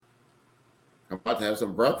about to have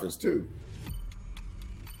some breakfast, too.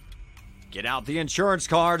 Get out the insurance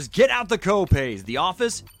cards, get out the copays. The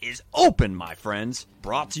office is open, my friends.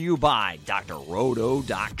 Brought to you by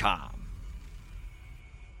drroto.com.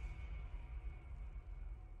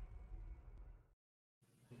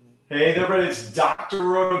 Hey there, everybody, it's Dr.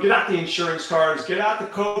 Roto. Get out the insurance cards, get out the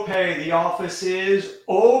copay. The office is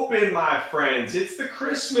open, my friends. It's the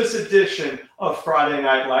Christmas edition of Friday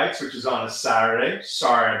Night Lights, which is on a Saturday.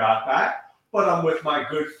 Sorry about that. But I'm with my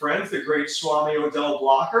good friends, the great Swame Odell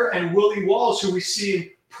Blocker and Willie Walls, who we see in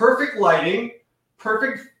perfect lighting,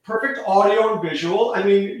 perfect audio and visual. I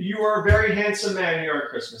mean, you are a very handsome man here at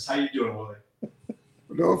Christmas. How you doing, Willie?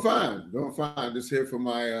 Doing fine. Just here for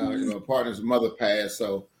my partner's mother passed,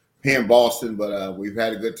 so here in Boston, but we've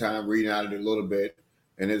had a good time reading out of it a little bit,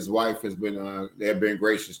 and his wife has been they've been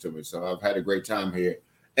gracious to me, so I've had a great time here.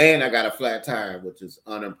 And I got a flat tire, which is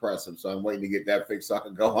unimpressive, so I'm waiting to get that fixed so I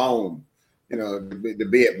can go home, to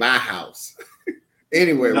be at my house.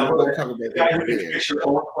 Anyway, we're going to talk about that. You can fix your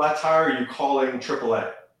own flat tire, or are you calling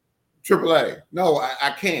AAA? AAA. No,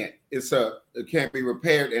 I can't. It can't be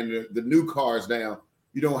repaired, and the new cars now,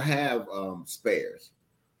 you don't have spares.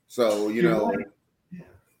 So, you don't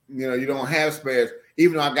have spares,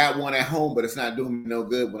 even though I got one at home, but it's not doing me no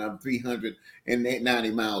good when I'm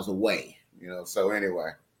 390 miles away, So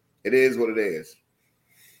anyway, it is what it is.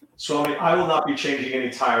 So I will not be changing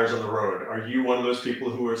any tires on the road. Are you one of those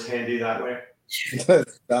people who is handy that way?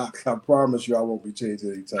 Doc, I promise you I won't be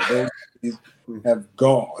changing any tires. Those have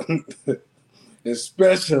gone,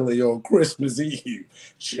 especially on Christmas Eve.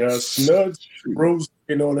 Chestnuts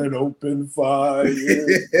roasting on an open fire.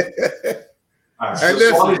 Right, so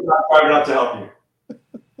Swame's not driving up to help you.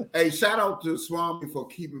 Hey, shout out to Swame for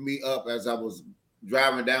keeping me up as I was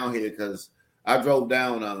driving down here, because I drove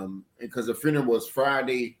down because the funeral was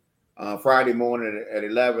Friday morning at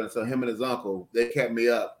 11. So him and his uncle, they kept me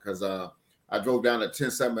up because I drove down at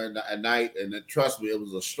 10-7 at night, and trust me, it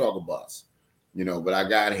was a struggle bus, but I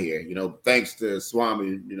got here, thanks to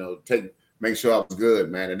Swame, make sure I was good,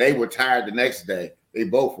 man. And they were tired the next day. They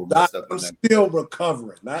both were messed up. I'm still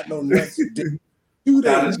recovering. Not no next day.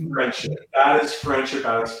 That is friendship. That is friendship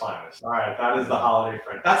at its finest. All right, that is the holiday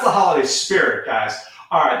friend. That's the holiday spirit, guys.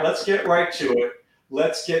 All right, let's get right to it.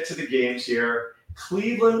 Let's get to the games here.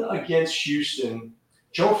 Cleveland against Houston.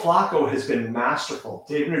 Joe Flacco has been masterful.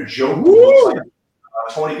 David Njoku,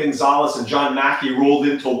 Tony Gonzalez, and John Mackey rolled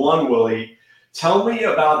into one, Willie. Tell me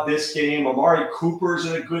about this game. Amari Cooper's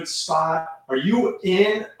in a good spot. Are you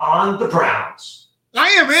in on the Browns? I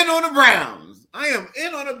am in on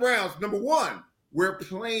the Browns. Number one, we're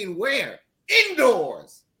playing where?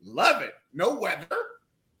 Indoors. Love it. No weather.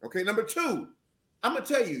 Okay, number two, I'm going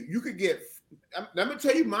to tell you, I'm going to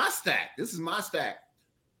tell you my stack. This is my stack.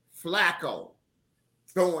 Flacco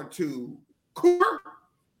throwing to Cooper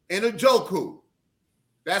and Njoku.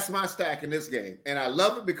 That's my stack in this game. And I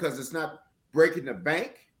love it because it's not breaking the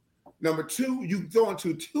bank. Number two, you throwing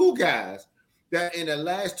to two guys that in the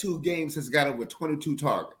last two games has got over 22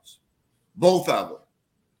 targets. Both of them.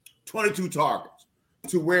 22 targets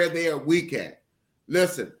to where they are weak at.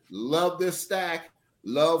 Listen, love this stack.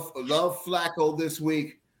 Love Flacco this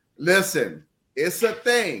week. Listen, it's a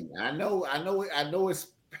thing. I know it's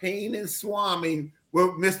pain and swarming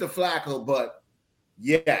with Mr. Flacco, but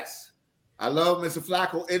yes, I love Mr.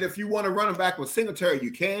 Flacco. And if you want to run him back with Singletary,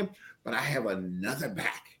 you can. But I have another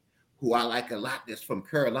back who I like a lot. That's from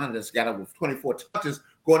Carolina. That's got over 24 touches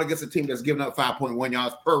going against a team that's giving up 5.1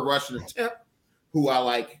 yards per rushing attempt. Who I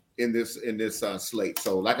like in this slate.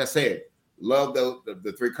 So, like I said, love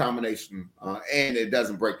the three combination, and it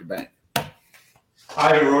doesn't break the bank.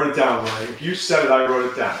 I wrote it down, Willie. If you said it, I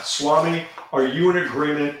wrote it down. Swame, are you in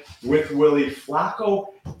agreement with Willie?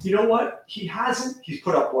 Flacco, you know what? He's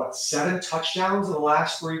put up, 7 touchdowns in the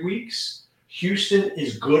last 3 weeks? Houston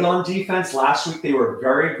is good on defense. Last week they were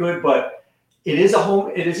very good, but it is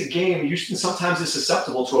a game. Houston sometimes is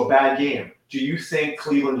susceptible to a bad game. Do you think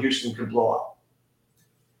Cleveland-Houston could blow up?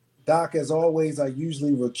 Doc, as always, I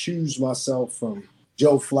usually recuse myself from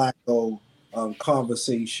Joe Flacco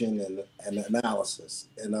conversation and analysis,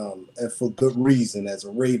 and for good reason as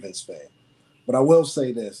a Ravens fan. But I will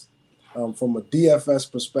say this, from a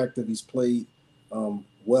DFS perspective, he's played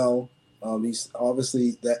well. He's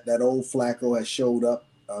obviously that old Flacco has showed up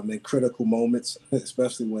in critical moments,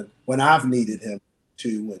 especially when I've needed him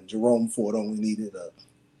to, and Jerome Ford only needed a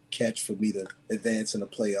catch for me to advance in the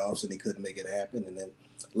playoffs, and he couldn't make it happen. And then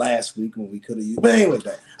last week when we could have used. But anyway,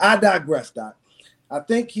 I digress, Doc. I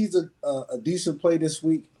think he's a decent play this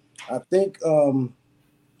week. I think in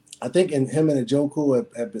him and Njoku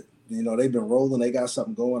have been, they've been rolling. They got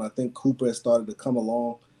something going. I think Cooper has started to come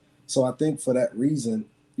along. So I think for that reason,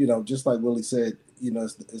 just like Willie said,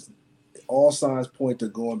 it's all signs point to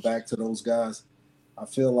going back to those guys. I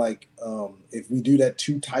feel like if we do that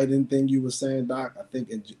 2 tight end thing you were saying, Doc, I think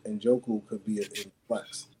Njoku could be in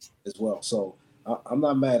flex as well. So I'm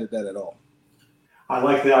not mad at that at all. I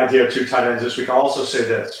like the idea of 2 tight ends this week. I'll also say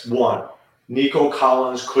this. 1, Nico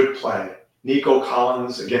Collins could play. Nico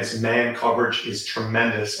Collins against man coverage is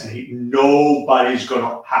tremendous, and nobody's going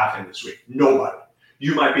to have him this week. Nobody.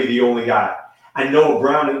 You might be the only guy. I know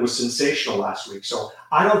Brown was sensational last week, so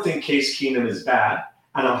I don't think Case Keenum is bad,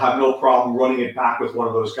 and I'll have no problem running it back with one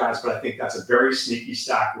of those guys, but I think that's a very sneaky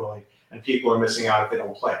stack, Willie, and people are missing out if they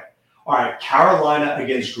don't play. All right, Carolina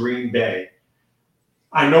against Green Bay.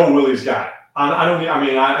 I know Willie's got it. I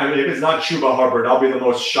mean, if it's not Chuba Hubbard, I'll be the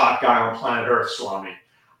most shocked guy on planet Earth, Swami.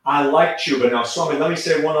 I like Chuba. Now, Swami, let me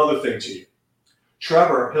say one other thing to you.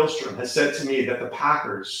 Trevor Hillstrom has said to me that the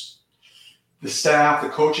Packers, the staff, the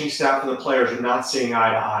coaching staff, and the players are not seeing eye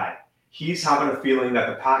to eye. He's having a feeling that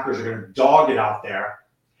the Packers are going to dog it out there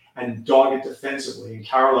and dog it defensively, and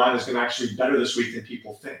Carolina's going to actually be better this week than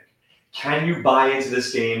people think. Can you buy into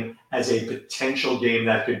this game as a potential game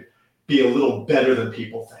that could be a little better than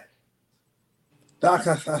people think? Doc,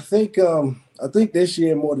 I think this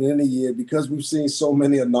year more than any year, because we've seen so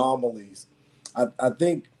many anomalies, I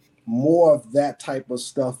think more of that type of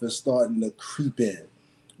stuff is starting to creep in,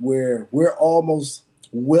 where we're almost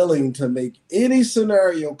willing to make any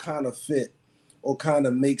scenario kind of fit or kind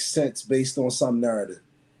of make sense based on some narrative.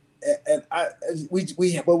 And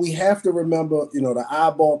we have to remember, the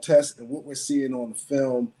eyeball test and what we're seeing on the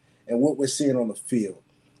film and what we're seeing on the field.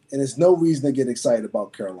 And there's no reason to get excited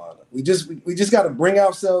about Carolina. We just got to bring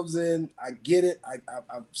ourselves in. I get it. I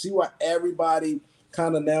see why everybody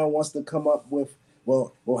kind of now wants to come up with,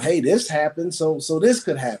 well, hey, this happened, so this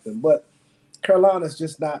could happen. But Carolina's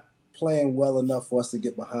just not playing well enough for us to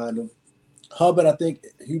get behind them. Hubbard, I think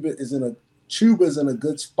Chuba's in a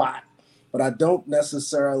good spot, but I don't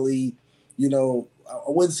necessarily, I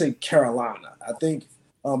wouldn't say Carolina. I think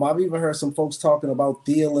I've even heard some folks talking about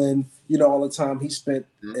Thielen, all the time he spent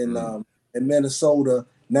in Minnesota.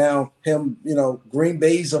 Now him, Green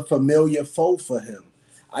Bay's a familiar foe for him.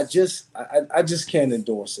 I just can't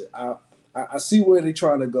endorse it. I see where they're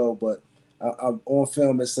trying to go, but on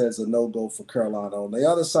film it says a no-go for Carolina. On the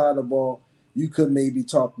other side of the ball, you could maybe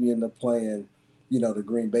talk me into playing, the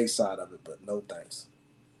Green Bay side of it, but no thanks.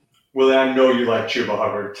 Willie, I know you like Chuba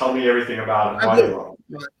Hubbard. Tell me everything about him. Why do you love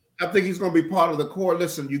him? I think he's going to be part of the core.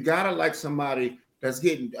 Listen, you got to like somebody that's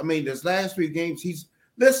getting, this last 3 games,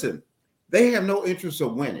 they have no interest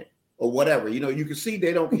of winning or whatever. You can see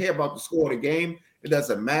they don't care about the score of the game. It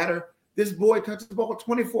doesn't matter. This boy touches the ball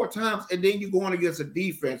 24 times, and then you're going against a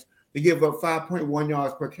defense to give up 5.1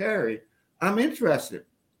 yards per carry. I'm interested.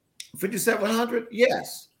 5,700,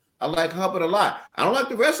 yes. I like Hubbard a lot. I don't like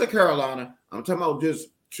the rest of Carolina. I'm talking about just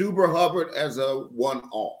Chuba Hubbard as a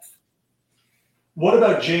one-off. What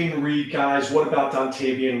about Jayden Reed, guys? What about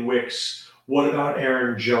Dontavian Wicks? What about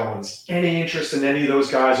Aaron Jones? Any interest in any of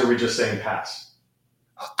those guys, or are we just saying pass?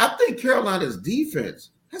 I think Carolina's defense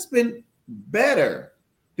has been better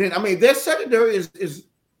than, their secondary is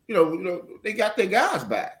they got their guys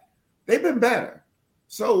back. They've been better.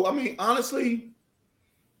 So, honestly,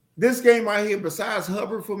 this game right here, besides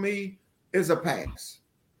Hubbard for me, is a pass.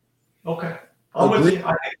 Okay. I'm with you.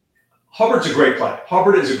 Hubbard's a great play.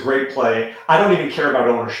 Hubbard is a great play. I don't even care about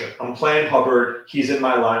ownership. I'm playing Hubbard. He's in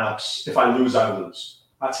my lineups. If I lose, I lose.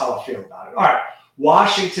 That's how I feel about it. All right.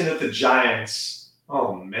 Washington at the Giants.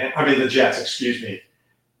 Oh, man. The Jets, excuse me.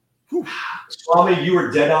 Swami, you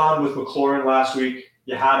were dead on with McLaurin last week.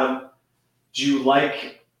 You had him. Do you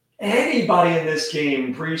like anybody in this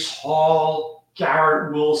game? Breece Hall,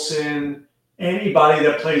 Garrett Wilson, anybody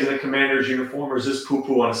that plays in a Commander's uniform, or is this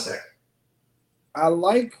poo-poo on a stick? I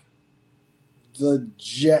like the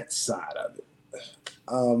Jet side of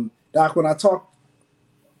it. Doc, when I talked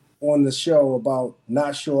on the show about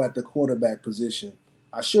not sure at the quarterback position,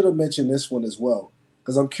 I should have mentioned this one as well,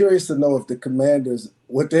 because I'm curious to know if the Commanders,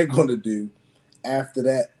 what they're going to do after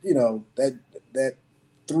that, that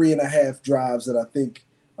 3.5 drives that I think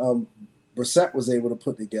Brissett was able to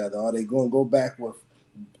put together. Are they going to go back with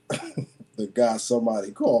the guy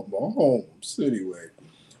somebody called Mahomes anyway?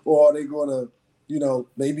 Or are they going to,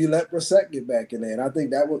 maybe let Brissett get back in there? And I think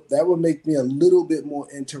that would make me a little bit more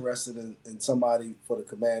interested in somebody for the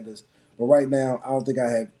Commanders. But right now, I don't think I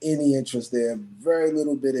have any interest there. Very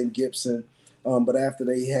little bit in Gibson. But after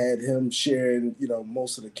they had him sharing,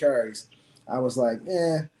 most of the carries, I was like,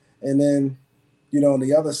 eh. And then, on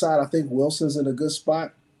the other side, I think Wilson's in a good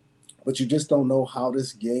spot. But you just don't know how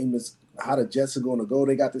this game is how the Jets are going to go.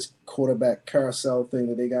 They got this quarterback carousel thing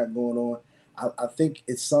that they got going on. I think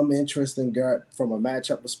it's some interest in Garrett from a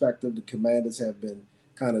matchup perspective. The Commanders have been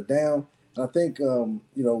kind of down. And I think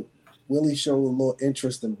Willie showed a little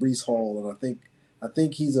interest in Breece Hall, and I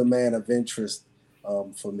think he's a man of interest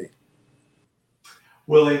for me.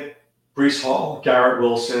 Willie, Breece Hall, Garrett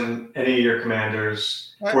Wilson, any of your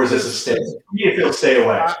Commanders, or is this a stay? If he'll stay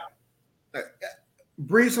away.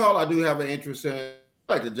 Breece Hall, I do have an interest in.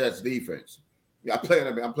 I like the Jets defense. Yeah,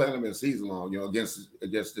 I'm playing them in season long,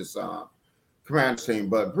 against this Commanders team.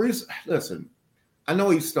 But Breece, listen, I know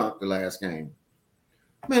he stunk the last game.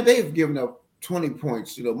 Man, they've given up 20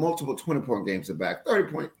 points, multiple 20-point games to back,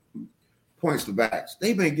 30 points to backs.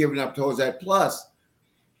 They've been giving up towards that. Plus,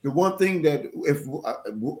 the one thing that if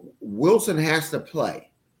Wilson has to play,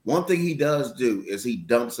 one thing he does do is he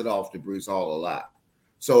dumps it off to Breece Hall a lot.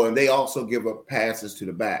 So, and they also give up passes to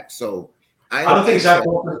the back. So, I don't think Zach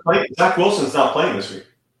Wilson's not playing this week.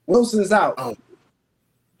 Wilson is out. Oh.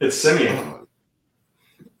 It's Simeon.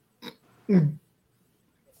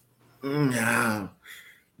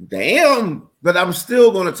 Damn. But I'm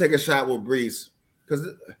still going to take a shot with Breece because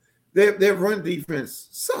their run defense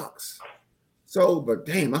sucks. So, but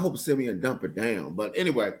damn, I hope Simeon dump it down. But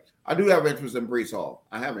anyway, I do have interest in Breece Hall.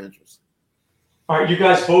 I have interest. All right, you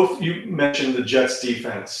guys you mentioned the Jets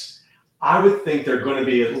defense. I would think they're going to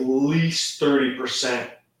be at least 30%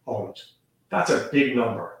 owned. That's a big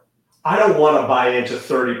number. I don't want to buy into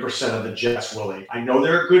 30% of the Jets, Willie. I know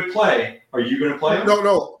they're a good play. Are you going to play them?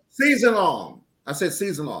 No. Season long. I said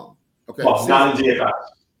season long. Okay. Well, not in DFS.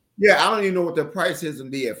 Yeah, I don't even know what the price is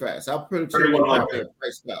in DFS. I'll put it to you what they're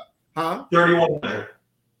priced up. Huh? 3,100.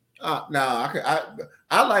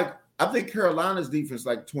 I think Carolina's defense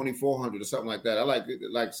like 2,400 or something like that. I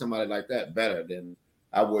like somebody like that better than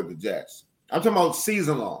I would the Jets. I'm talking about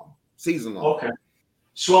season long. Okay.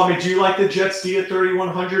 Swame, do you like the Jets D at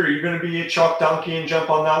 3,100? Are you going to be a chalk donkey and jump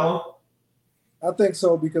on that one? I think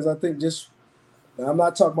so because I think I'm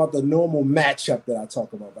not talking about the normal matchup that I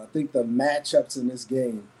talk about. But I think the matchups in this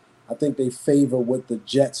game, I think they favor what the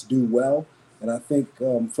Jets do well. And I think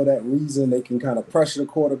for that reason, they can kind of pressure the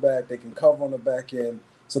quarterback. They can cover on the back end.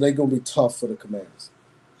 So they're going to be tough for the Commanders.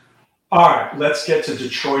 All right, let's get to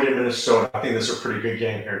Detroit and Minnesota. I think this is a pretty good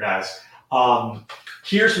game here, guys.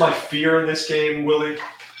 Here's my fear in this game, Willie.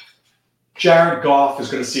 Jared Goff is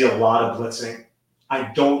going to see a lot of blitzing.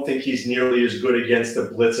 I don't think he's nearly as good against the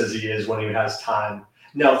blitz as he is when he has time.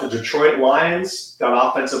 Now, if the Detroit Lions, that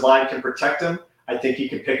offensive line can protect him, I think he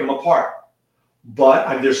can pick them apart.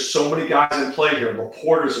 But there's so many guys in play here.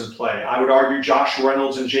 Laporta's in play. I would argue Josh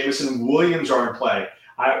Reynolds and Jameson Williams are in play.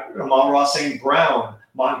 Amon-Ra St. Brown,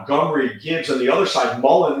 Montgomery, Gibbs on the other side.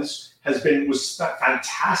 Mullins was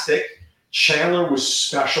fantastic. Chandler was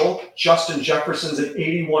special. Justin Jefferson's at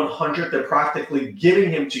 8,100. They're practically giving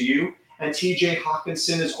him to you. And TJ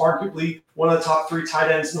Hawkinson is arguably one of the top 3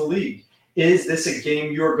 tight ends in the league. Is this a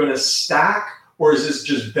game you're going to stack, or is this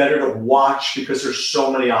just better to watch because there's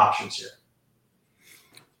so many options here?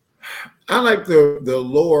 I like the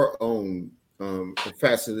lower owned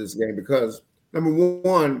facet of this game because, number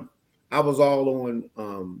one, I was all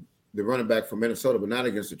on the running back from Minnesota, but not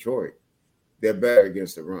against Detroit. They're better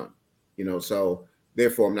against the run, so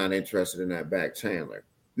therefore I'm not interested in that back, Chandler.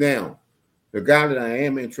 Now, the guy that I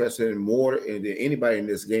am interested in more than anybody in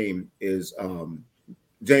this game is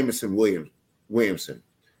Jameson Williamson.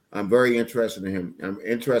 I'm very interested in him. I'm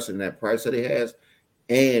interested in that price that he has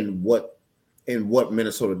and what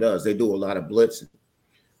Minnesota does. They do a lot of blitzing.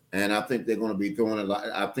 And I think they're going to be throwing a lot.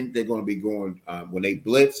 I think they're going to be going when they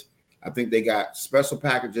blitz. I think they got special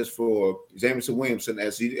packages for Jameson Williamson.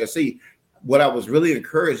 What I was really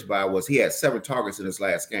encouraged by was he had 7 targets in his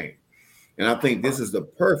last game. And I think this is the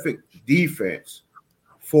perfect defense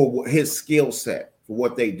for his skill set, for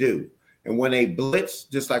what they do. And when they blitz,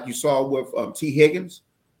 just like you saw with T. Higgins,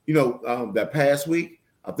 that past week,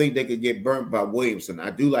 I think they could get burnt by Williamson. I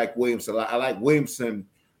do like Williamson a lot. I like Williamson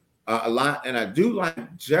a lot, and I do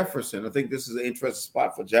like Jefferson. I think this is an interesting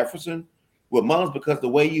spot for Jefferson with Mullins because the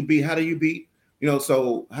way you beat, how do you beat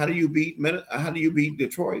Detroit?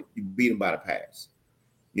 You beat them by the pass.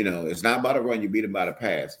 It's not about a run. You beat them by the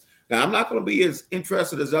pass. Now, I'm not going to be as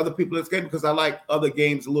interested as other people in this game because I like other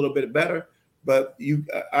games a little bit better. But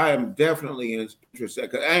I am definitely interested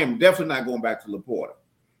because I am definitely not going back to Laporta.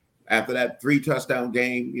 After that 3-touchdown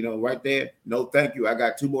game, right there, no thank you. I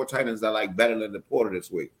got 2 more tight ends I like better than Laporta this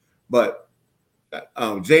week. But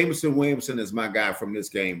Jameson Williamson is my guy from this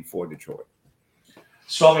game for Detroit.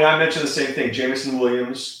 So, I mentioned the same thing. Jameson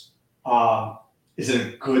Williams is in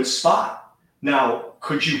a good spot. Now,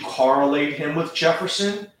 could you correlate him with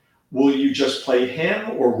Jefferson? Will you just play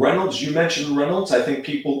him or Reynolds? You mentioned Reynolds. I think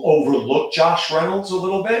people overlook Josh Reynolds a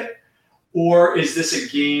little bit. Or is this a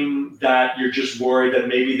game that you're just worried that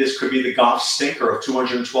maybe this could be the Goff stinker of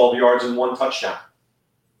 212 yards and 1 touchdown?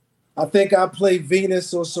 I think I play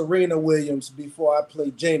Venus or Serena Williams before I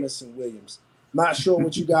play Jameson Williams. Not sure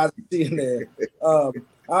what you guys are seeing there.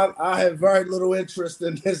 I have very little interest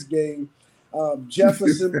in this game.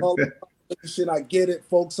 Jefferson, I get it.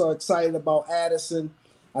 Folks are excited about Addison.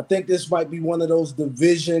 I think this might be one of those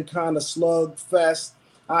division kind of slug fest.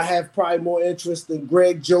 I have probably more interest in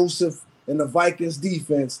Greg Joseph and the Vikings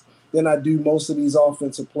defense than I do most of these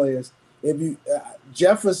offensive players.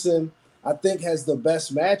 Jefferson, I think, has the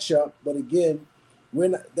best matchup, but again,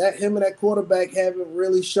 him and that quarterback haven't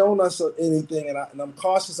really shown us anything, and I'm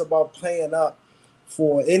cautious about playing up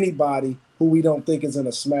for anybody who we don't think is in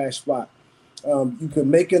a smash spot. You can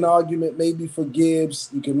make an argument maybe for Gibbs.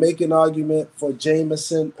 You can make an argument for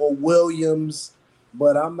Jameson or Williams,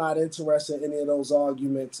 but I'm not interested in any of those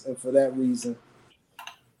arguments, and for that reason.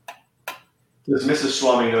 Does Mrs.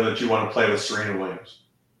 Swame know that you want to play with Serena Williams?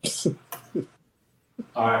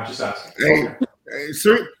 I'm just asking. Hey,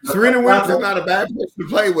 Serena Williams is not a bad person to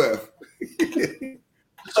play with.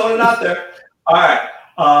 Just throwing it out there. All right.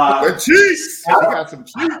 The Chiefs. She got some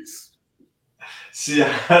cheeks.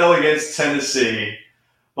 Seattle against Tennessee.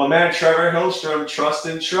 My man Trevor Hillstrom, trust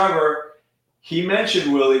in Trevor. He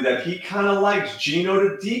mentioned, Willie, that he kind of likes Geno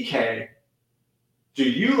to DK. Do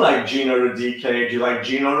you like Geno to DK? Do you like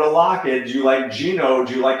Geno to Lockett? Do you like Geno?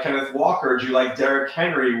 Do you like Kenneth Walker? Do you like Derrick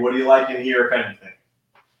Henry? What do you like in here, if anything?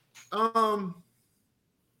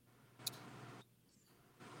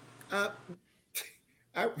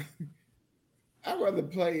 I'd rather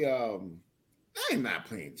play. I'm not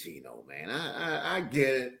playing Geno, man. I get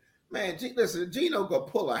it, man. Listen, Geno could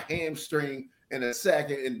pull a hamstring in a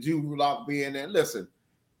second, and Drew Lock being there. Listen,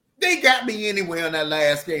 they got me anyway on that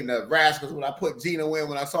last game, the Rascals, when I put Geno in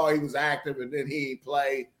when I saw he was active and then he ain't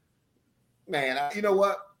played. Man, you know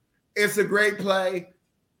what? It's a great play,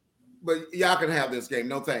 but y'all can have this game.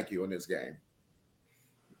 No, thank you on this game.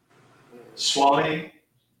 Swami,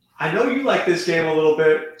 I know you like this game a little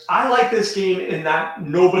bit. I like this game in that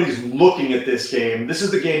nobody's looking at this game. This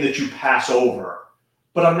is the game that you pass over,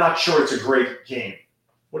 but I'm not sure it's a great game.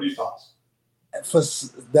 What are your thoughts?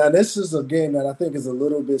 Now, this is a game that I think is a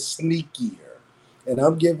little bit sneakier, and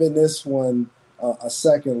I'm giving this one a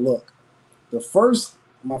second look.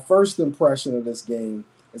 My first impression of this game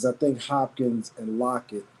is I think Hopkins and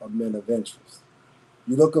Lockett are men of interest.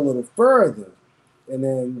 You look a little further, and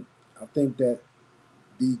then I think that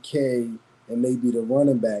DK and maybe the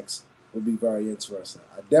running backs will be very interesting.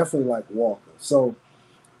 I definitely like Walker. So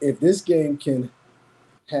if this game can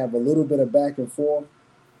have a little bit of back and forth,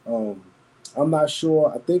 I'm not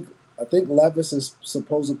sure. I think Levis is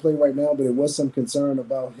supposed to play right now, but there was some concern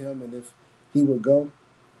about him and if he would go.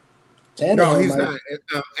 No, he's not.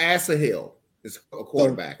 Asahel is a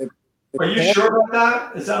quarterback. Are you sure about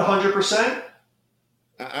that? Is that 100%?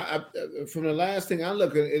 From the last thing I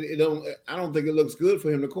look at, I don't think it looks good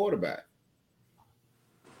for him to quarterback.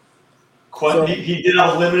 He did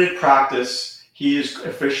have limited practice. He is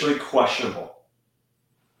officially questionable.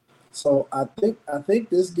 So I think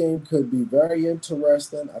this game could be very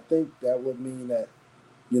interesting. I think that would mean that,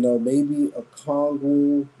 maybe a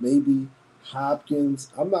Kongwu, maybe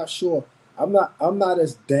Hopkins. I'm not sure. I'm not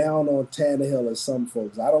as down on Tannehill as some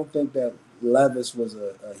folks. I don't think that Levis was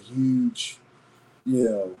a huge, he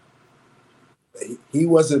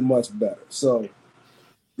wasn't much better. So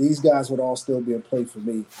these guys would all still be in play for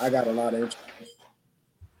me. I got a lot of interest.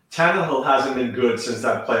 Tannehill hasn't been good since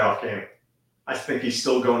that playoff game. I think he's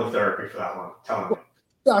still going to therapy for that one. Tell me.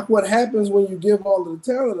 Doc, what happens when you give all of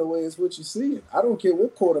the talent away is what you see. I don't care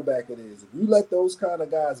what quarterback it is. If you let those kind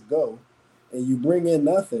of guys go and you bring in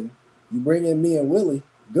nothing, you bring in me and Willie,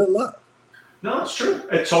 good luck. No, it's true.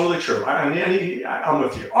 It's totally true. I'm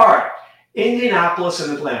with you. All right. Indianapolis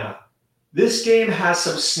and Atlanta. This game has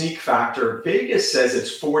some sneak factor. Vegas says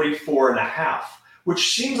it's 44.5,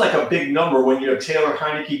 which seems like a big number when you have Taylor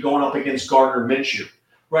Heineke going up against Gardner Minshew.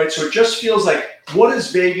 Right, so it just feels like, what does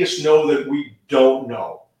Vegas know that we don't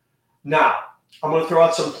know? Now, I'm going to throw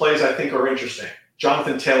out some plays I think are interesting.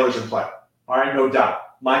 Jonathan Taylor's in play. All right, no doubt.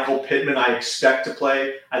 Michael Pittman, I expect to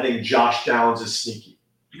play. I think Josh Downs is sneaky.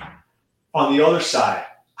 On the other side,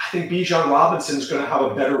 I think Bijan Robinson's going to have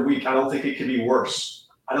a better week. I don't think it can be worse.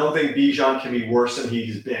 I don't think Bijan can be worse than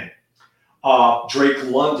he's been. Drake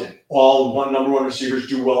London, all number one receivers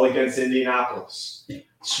do well against Indianapolis.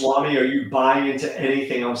 Swami, are you buying into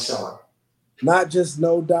anything I'm selling? Not just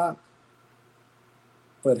no, Doc,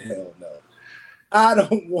 but hell no. I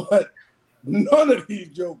don't want none of these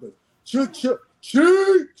jokers.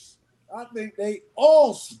 Cheeks. I think they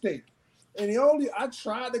all stink. And I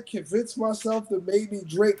tried to convince myself that maybe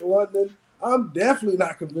Drake London. I'm definitely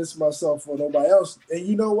not convinced myself for nobody else. And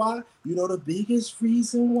you know why? You know the biggest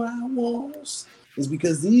reason why, Walls, is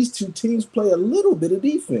because these two teams play a little bit of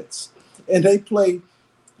defense. And they play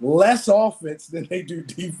less offense than they do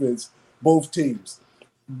defense, both teams.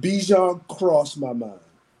 Bijan crossed my mind.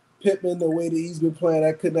 Pittman, the way that he's been playing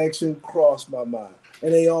that connection, crossed my mind.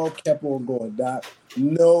 And they all kept on going, Doc.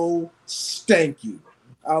 No, thank you.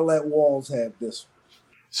 I'll let Walls have this one.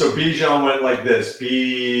 So Bijan went like this.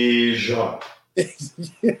 Bijan.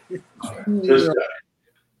 Just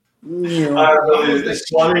it's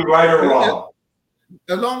funny, right or wrong.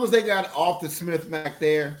 As long as they got Arthur Smith back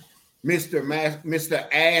there, Mr.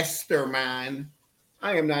 Astermind,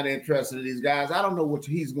 I am not interested in these guys. I don't know what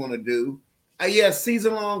he's going to do. Yes,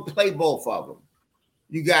 season long, play both of them.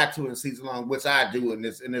 You got to in season long, which I do, and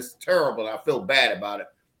it's terrible. I feel bad about it.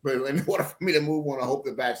 But in order for me to move on, I hope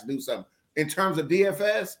the backs do something. In terms of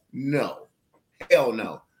DFS, no. Hell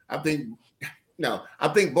no. I think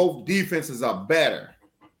both defenses are better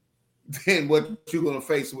than what you're going to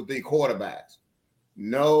face with the quarterbacks.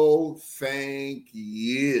 No, thank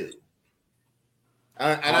you.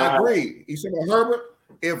 I agree. You said Herbert,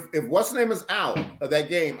 if what's his name is out of that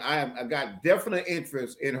game, I got definite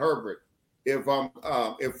interest in Herbert if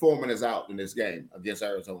Foreman is out in this game against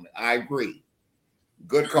Arizona. I agree.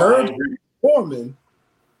 Good call. Foreman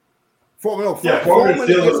is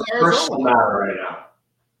still a personal matter right now.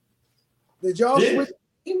 Did y'all switch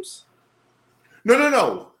teams?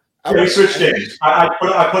 No. We switched games. I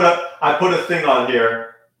put a thing on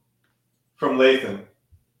here from Lathan.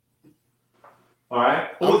 All right,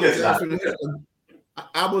 we'll get to that.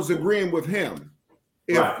 I was agreeing with him.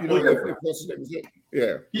 If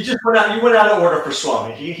He just went out. You went out of order for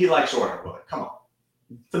Swame. He likes order. Boy. Come on,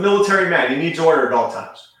 the military man. He needs order at all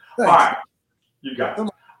times. Thanks. All right, you got it.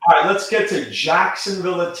 All right, let's get to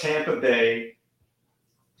Jacksonville at Tampa Bay.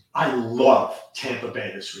 I love Tampa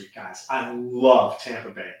Bay this week, guys. I love Tampa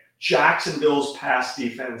Bay. Jacksonville's pass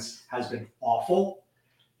defense has been awful.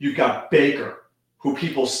 You've got Baker, who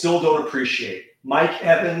people still don't appreciate. Mike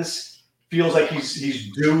Evans feels like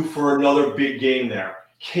he's due for another big game there.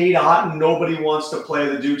 Cade Otton, nobody wants to play.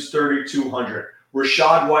 The dude's 3,200.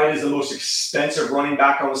 Rashad White is the most expensive running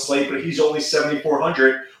back on the slate, but he's only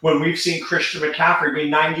 7,400 when we've seen Christian McCaffrey be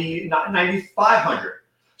 9,500.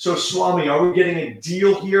 So, Swami, are we getting a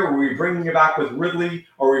deal here? Are we bringing you back with Ridley,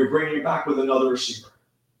 or are we bringing you back with another receiver?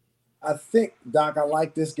 I think, Doc, I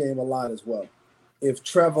like this game a lot as well. If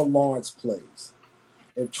Trevor Lawrence plays.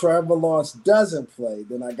 If Trevor Lawrence doesn't play,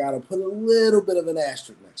 then I got to put a little bit of an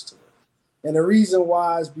asterisk next to it. And the reason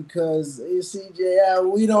why is because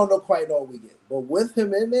CJ, we don't quite know what we get. But with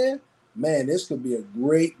him in there, man, this could be a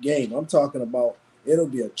great game. I'm talking about it'll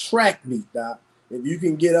be a track meet, Doc. If you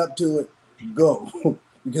can get up to it, go.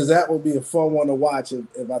 Because that would be a fun one to watch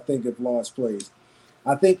if Lawrence plays.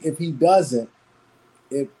 I think if he doesn't,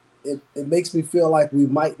 it makes me feel like we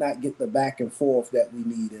might not get the back and forth that we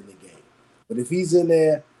need in the game. But if he's in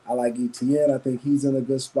there, I like ETN. I think he's in a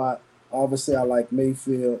good spot. Obviously, I like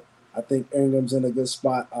Mayfield. I think Ingram's in a good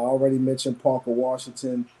spot. I already mentioned Parker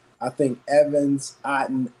Washington. I think Evans,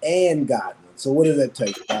 Otten, and Godwin. So what does that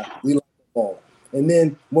take? We like the ball. And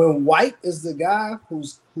then when White is the guy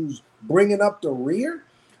who's bringing up the rear,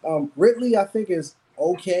 Ridley, I think, is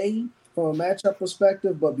okay from a matchup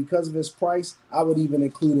perspective, but because of his price, I would even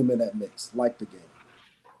include him in that mix, like the game.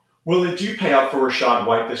 Willie, do you pay up for Rashad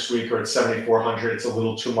White this week, or at 7,400, it's a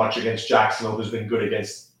little too much against Jacksonville, who's been good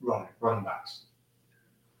against running backs?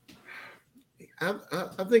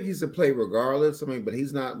 I think he's a play regardless. But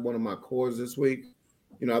he's not one of my cores this week.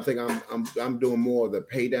 I think I'm doing more of the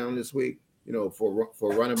pay down this week. For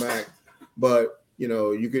running back, but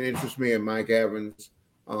you can interest me in Mike Evans.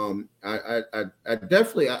 I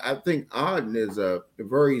definitely think Oden is a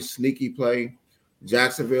very sneaky play.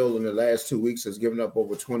 Jacksonville in the last 2 weeks has given up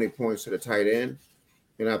over 20 points to the tight end,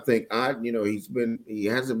 and I think Oden, he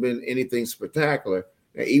hasn't been anything spectacular.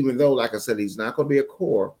 And even though, like I said, he's not going to be a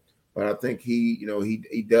core, but I think he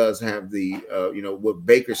does have the with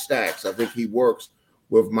Baker stacks. I think he works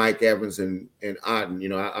with Mike Evans and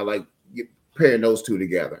Oden. I like pairing those two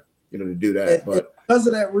together, to do that. But because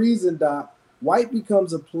of that reason, Doc, White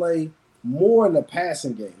becomes a play more in the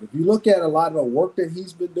passing game. If you look at a lot of the work that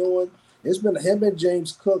he's been doing, it's been him and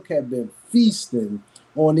James Cook have been feasting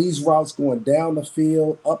on these routes going down the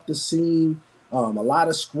field, up the seam, a lot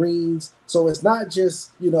of screens. So it's not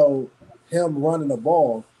just, him running the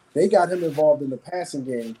ball. They got him involved in the passing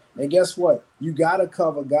game. And guess what? You got to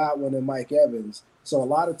cover Godwin and Mike Evans. So a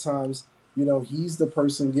lot of times he's the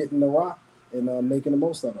person getting the rock and making the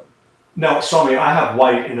most out of it. Now, Swame, I have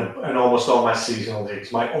White in almost all my seasonal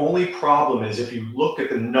leagues. My only problem is if you look at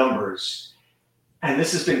the numbers, and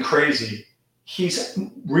this has been crazy, he's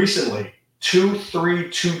recently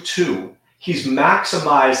 2-3-2-2. He's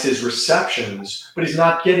maximized his receptions, but he's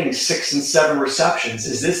not getting 6 and 7 receptions.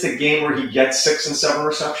 Is this the game where he gets 6 and 7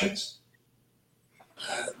 receptions?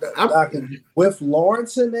 With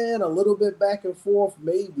Lawrence in there and a little bit back and forth,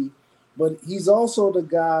 maybe. But he's also the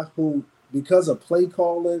guy who, because of play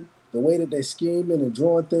calling, the way that they're scheming and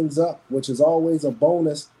drawing things up, which is always a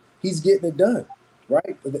bonus, he's getting it done,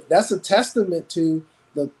 right? That's a testament to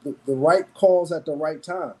the right calls at the right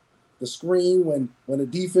time. The screen, when the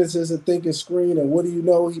defense isn't thinking screen, and what do you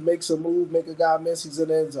know? He makes a move, make a guy miss, he's in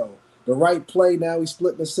the end zone. The right play, now he's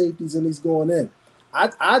splitting the safeties and he's going in.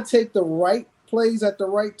 I'd take the right plays at the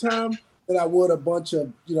right time than I would a bunch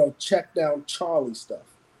of, check down Charlie stuff.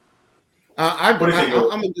 I'm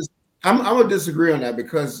gonna disagree on that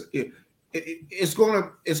because it's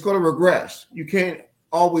gonna regress. You can't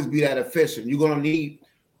always be that efficient. You're gonna need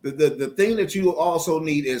the thing that you also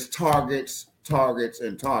need is targets,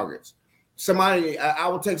 and targets. Somebody, I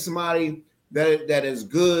would take somebody that is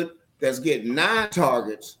good, that's getting 9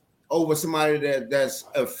 targets over somebody that's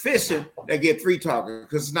efficient that get 3 targets,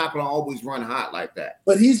 because it's not going to always run hot like that.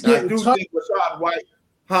 But he's getting touches. Rashad White,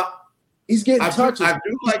 he's getting touches. I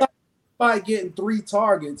do like by getting 3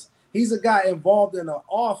 targets. He's a guy involved in an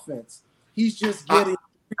offense. He's just getting.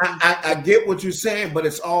 I get what you're saying, but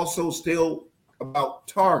it's also still about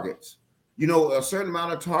targets. A certain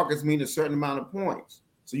amount of targets mean a certain amount of points.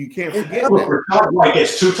 So you can't forget that. Rashad White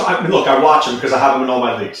gets 2 times. Look, I watch him because I have him in all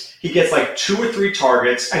my leagues. He gets like 2 or 3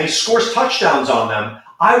 targets, and he scores touchdowns on them.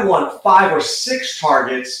 I want 5 or 6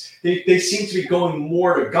 targets. They seem to be going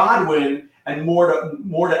more to Godwin and more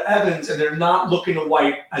to Evans, and they're not looking to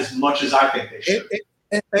White as much as I think they should.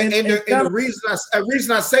 And the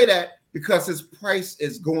reason I say that, because his price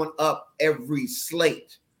is going up every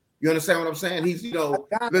slate. You understand what I'm saying? He's,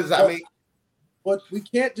 but we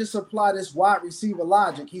can't just apply this wide receiver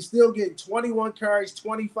logic. He's still getting 21 carries,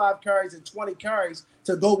 25 carries, and 20 carries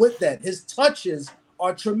to go with that. His touches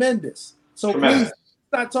are tremendous. So please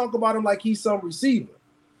not talk about him like he's some receiver.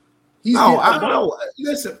 I don't know.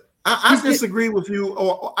 Listen, I disagree with you,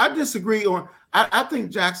 or I disagree on. I think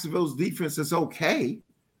Jacksonville's defense is okay.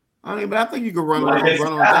 But I think you can run on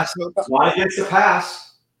Jacksonville. Not against the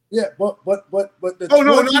pass. Yeah, but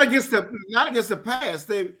not against the pass.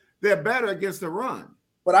 They're better against the run.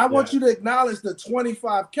 But I want you to acknowledge the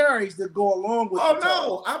 25 carries that go along with. Oh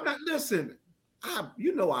no, I'm not. Listen, I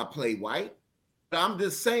play White, but I'm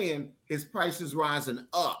just saying his price is rising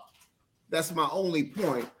up. That's my only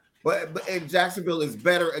point. But Jacksonville is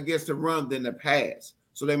better against the run than the pass,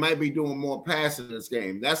 so they might be doing more passing in this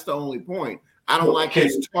game. That's the only point. I don't like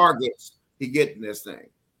his targets he getting this thing.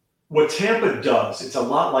 What Tampa does, it's a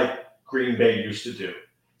lot like Green Bay used to do.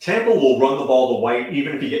 Tampa will run the ball to White,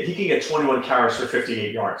 even if he can get 21 carries for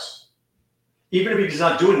 58 yards. Even if he's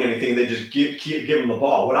not doing anything, they just give him the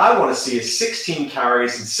ball. What I want to see is 16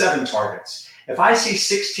 carries and 7 targets. If I see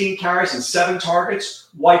 16 carries and 7 targets,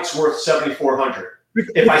 White's worth 7,400.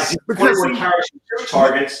 If I see 21 carries and 2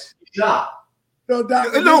 targets, he's not.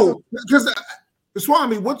 No, because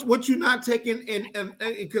Swami, what you're not taking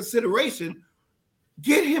in consideration,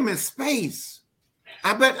 get him in space.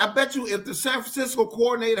 I bet you if the San Francisco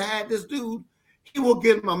coordinator had this dude, he will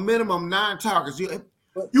give him a minimum 9 targets.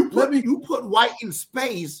 You put White in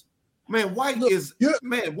space, man. White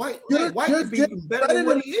could be even better than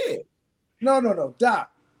what he is. No,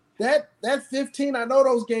 Doc. That 15, I know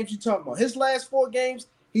those games you're talking about. His last 4 games,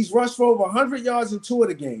 he's rushed for over 100 yards in 2 of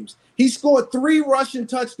the games. He scored 3 rushing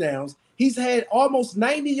touchdowns. He's had almost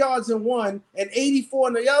 90 yards in one and 84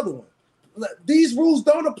 in the other one. These rules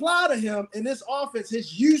don't apply to him in this offense.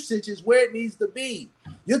 His usage is where it needs to be.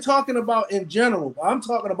 You're talking about in general. I'm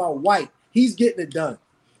talking about White. He's getting it done.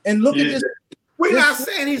 And look at this. We're not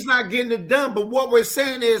saying he's not getting it done, but what we're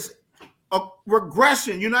saying is a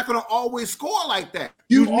regression. You're not going to always score like that.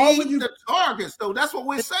 You need the targets, though. That's what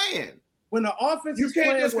we're saying. When the offense you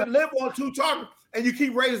can't just live on 2 targets and you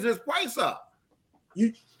keep raising his price up.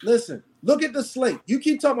 You listen. Look at the slate. You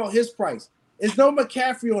keep talking about his price. There's no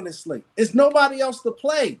McCaffrey on this slate. There's nobody else to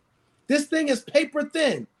play. This thing is paper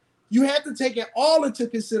thin. You have to take it all into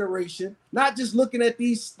consideration, not just looking at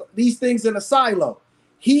these things in a silo.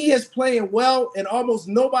 He is playing well, and almost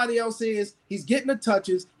nobody else is. He's getting the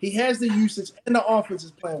touches. He has the usage, and the offense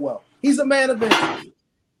is playing well. He's a man of interest.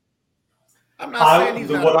 I'm not saying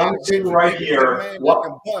he's not. What I'm seeing right here.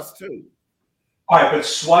 Bust too. All right, but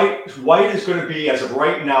White is going to be, as of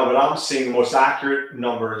right now, what I'm seeing, the most accurate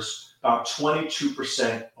numbers about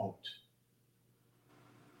 22% owned.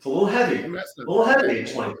 It's a little heavy. A little heavy at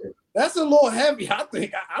 22. That's a little heavy. I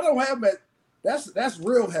think I don't have that. That's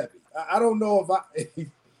real heavy. I don't know if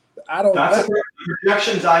I don't. That's the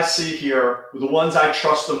projections I see here. The ones I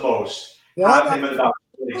trust the most. Have him at about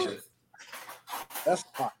 22. That's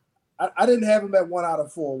hot. I didn't have him at 1 out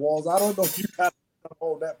of 4 walls. I don't know if you got to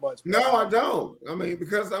hold that much. No, I don't. I mean,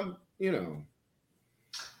 because I'm,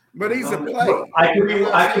 but he's a play. I could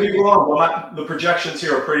be wrong, but the projections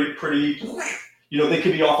here are pretty. They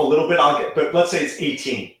could be off a little bit. But let's say it's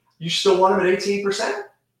 18. You still want him at 18%?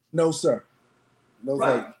 No, sir. No,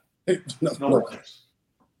 right. No.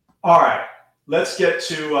 All right. Let's get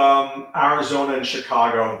to Arizona and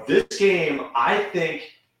Chicago. This game, I think,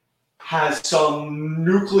 has some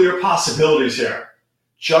nuclear possibilities here.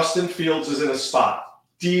 Justin Fields is in a spot.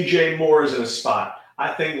 DJ Moore is in a spot.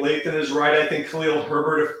 I think Lathan is right. I think Khalil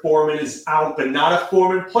Herbert, if Foreman is out, but not if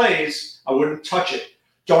Foreman plays, I wouldn't touch it.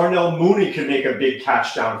 Darnell Mooney could make a big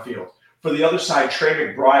catch downfield. For the other side, Trey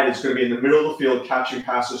McBride is going to be in the middle of the field catching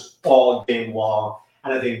passes all game long.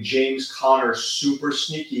 And I think James Conner, super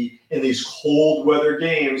sneaky in these cold weather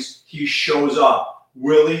games, he shows up.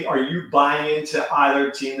 Willie, are you buying into either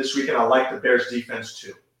team this weekend? I like the Bears defense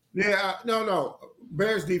too. Yeah, no.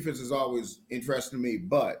 Bears defense is always interesting to me,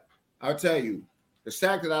 but I'll tell you, the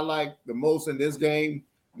stack that I like the most in this game.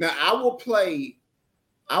 Now I will play.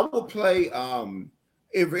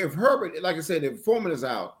 If Herbert, like I said, if Foreman is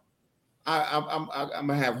out, I'm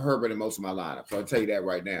gonna have Herbert in most of my lineups. So I'll tell you that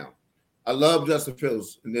right now. I love Justin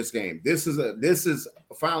Fields in this game. This is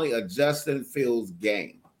finally a Justin Fields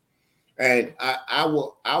game. And I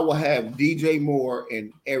will have DJ Moore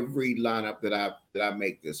in every lineup that I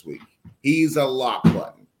make this week. He's a lock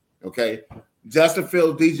button. Okay. Justin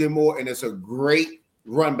Fields, DJ Moore, and it's a great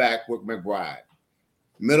run back with McBride.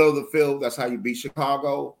 Middle of the field, that's how you beat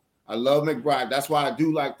Chicago. I love McBride. That's why I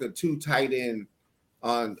do like the two tight end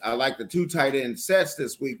sets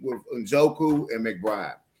this week with Njoku and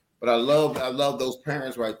McBride. But I love those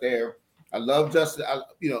parents right there. I love Justin.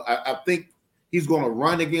 I think he's going to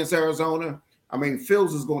run against Arizona. I mean,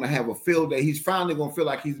 Fields is going to have a field day. He's finally going to feel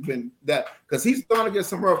like he's been that because he's going to get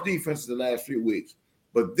some rough defenses the last few weeks.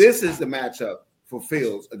 But this is the matchup for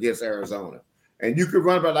Fields against Arizona. And you could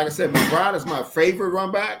run back, like I said, McBride is my favorite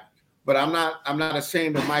run back, but I'm not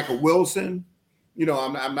ashamed of Michael Wilson.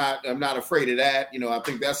 I'm not afraid of that. I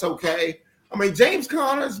think that's okay. I mean, James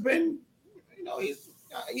Conner's been, he's,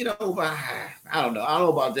 I don't know. I don't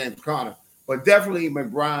know about James Conner. But definitely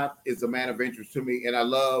McBride is a man of interest to me, and I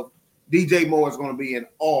love DJ Moore is going to be in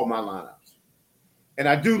all my lineups. And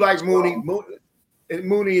I do like Mooney.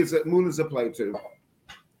 Mooney is a play too.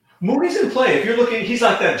 Mooney's in play. If you're looking, he's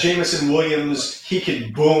like that Jameson Williams. He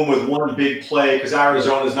can boom with one big play because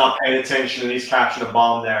Arizona's not paying attention and he's catching a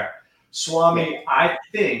bomb there. Swame, I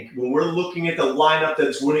think when we're looking at the lineup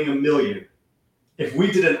that's winning $1 million, if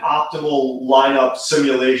we did an optimal lineup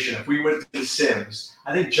simulation, if we went to the Sims,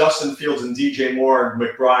 I think Justin Fields and DJ Moore and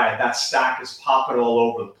McBride, that stack is popping all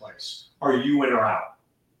over the place. Are you in or out?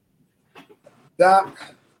 Doc,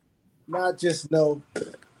 not just no,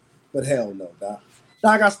 but hell no, Doc.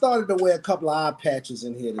 Doc, I started to wear a couple of eye patches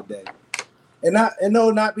in here today. And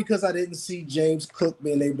not because I didn't see James Cook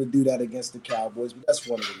being able to do that against the Cowboys, but that's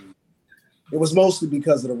one of the reasons. It was mostly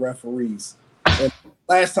because of the referees. And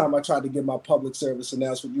last time I tried to get my public service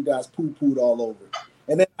announcement, you guys poo-pooed all over it.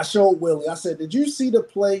 And then I showed Willie. I said, did you see the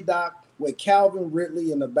play, Doc, with Calvin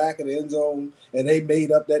Ridley in the back of the end zone, and they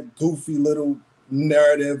made up that goofy little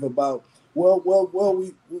narrative about,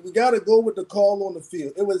 we got to go with the call on the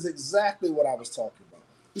field. It was exactly what I was talking about.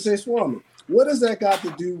 You say, Swami, what does that got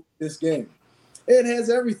to do with this game? It has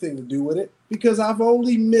everything to do with it because I've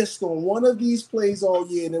only missed on one of these plays all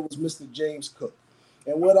year, and it was Mr. James Cook.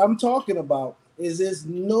 And what I'm talking about is there's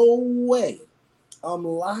no way I'm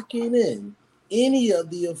locking in any of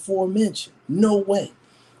the aforementioned. No way.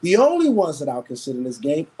 The only ones that I'll consider in this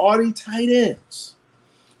game are the tight ends.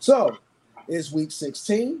 So it's week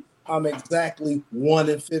 16. I'm exactly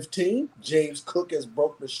 1-15. James Cook has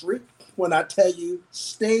broke the streak. When I tell you,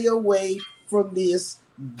 stay away from this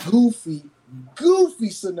goofy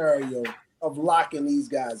scenario of locking these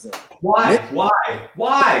guys in. Why?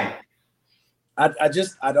 I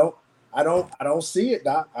don't see it,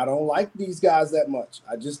 Doc. I don't like these guys that much.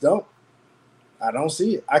 I just don't. I don't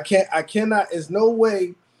see it. I cannot. There's no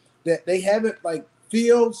way that they haven't, like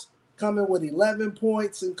Fields coming with 11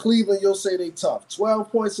 points in Cleveland, you'll say they tough.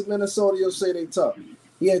 12 points in Minnesota, you'll say they tough.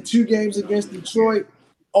 He had 2 games against Detroit,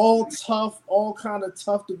 all tough, all kind of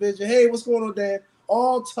tough division. Hey, what's going on, Dan?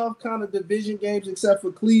 All tough kind of division games except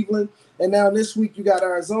for Cleveland. And now this week you got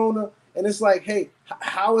Arizona. And it's like, hey,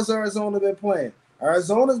 how has Arizona been playing?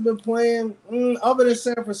 Arizona's been playing, other than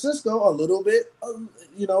San Francisco, a little bit.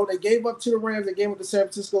 They gave up to the Rams. They gave up to San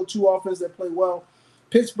Francisco, two offenses that play well.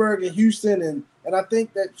 Pittsburgh and Houston, and I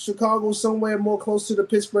think that Chicago's somewhere more close to the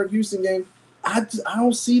Pittsburgh-Houston game. I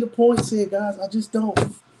don't see the points here, guys. I just don't.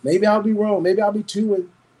 Maybe I'll be wrong. Maybe I'll be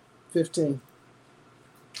 2-15.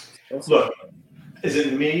 Look, is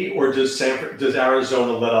it me or does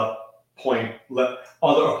Arizona let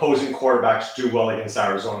other opposing quarterbacks do well against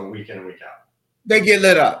Arizona week in and week out? They get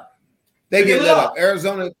lit up. They get lit up.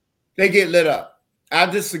 Arizona, they get lit up. I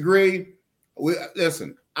disagree.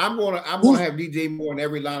 Listen, I'm gonna have DJ Moore in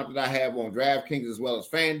every lineup that I have on DraftKings as well as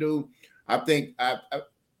FanDuel. I think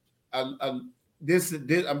I'm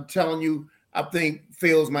telling you, I think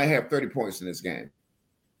Fields might have 30 points in this game.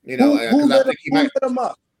 Who lit him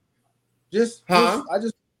up?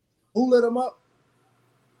 Who lit him up?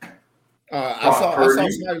 I saw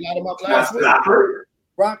somebody light him up last week.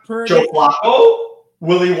 Brock Purdy, Joe Flacco,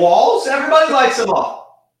 Willie Walls, everybody likes them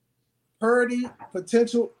all. Purdy,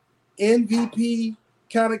 potential MVP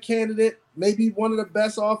kind of candidate, maybe one of the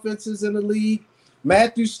best offenses in the league.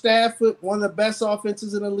 Matthew Stafford, one of the best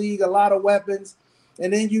offenses in the league, a lot of weapons.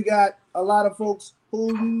 And then you got a lot of folks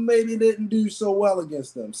who maybe didn't do so well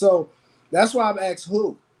against them. So that's why I've asked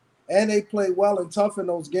who. And they play well and tough in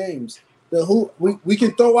those games. We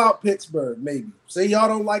can throw out Pittsburgh, maybe. Say y'all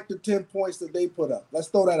don't like the 10 points that they put up. Let's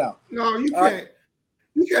throw that out. No, you can't.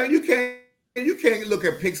 Right. You can't look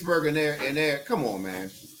at Pittsburgh in there. Come on, man.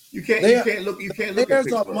 You can't look at Pittsburgh.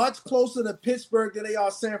 Bears are much closer to Pittsburgh than they are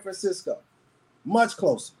San Francisco. Much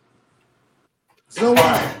closer. So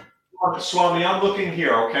Swame, I'm looking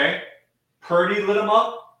here, okay? Purdy lit him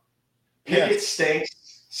up. Pickett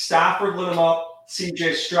stinks. Stafford lit him up.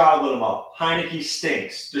 C.J. Stroud lit him up. Heineke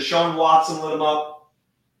stinks. Deshaun Watson lit him up.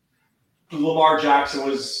 Lamar Jackson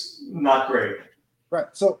was not great. Right.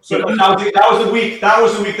 So that was the week. That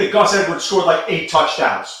was the week that Gus Edwards scored like 8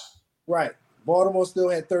 touchdowns. Right. Baltimore still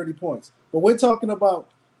had 30 points. But we're talking about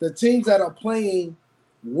the teams that are playing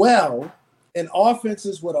well and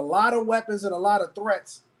offenses with a lot of weapons and a lot of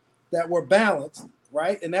threats that were balanced,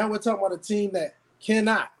 right? And now we're talking about a team that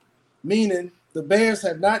cannot, meaning the Bears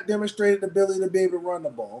have not demonstrated the ability to be able to run the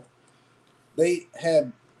ball. They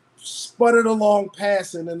have sputtered along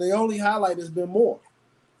passing, and the only highlight has been Moore.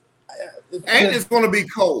 And it's going to be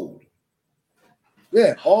cold.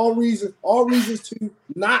 Yeah, all reasons to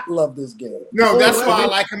not love this game. No, that's why I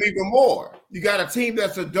like him even more. You got a team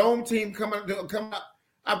that's a dome team coming out.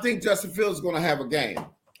 I think Justin Fields is going to have a game.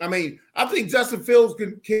 I mean, I think Justin Fields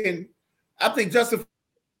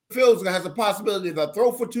Fields has a possibility to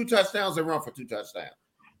throw for 2 touchdowns and run for 2 touchdowns.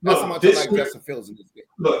 That's how much I like Justin Fields in this game.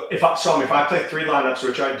 Look, if I play 3 lineups,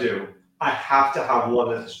 which I do, I have to have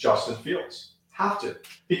one that's Justin Fields. Have to.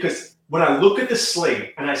 Because when I look at the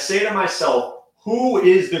slate and I say to myself, who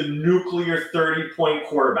is the nuclear 30-point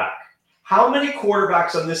quarterback? How many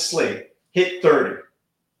quarterbacks on this slate hit 30?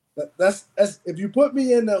 That's if you put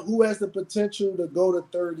me in the who has the potential to go to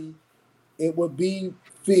 30, it would be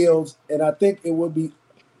Fields, and I think it would be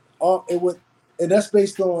and that's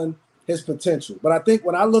based on his potential. But I think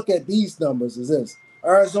when I look at these numbers, is this: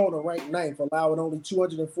 Arizona ranked 9th, allowing only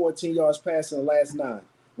 214 yards passing in the last 9.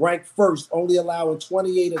 Ranked first, only allowing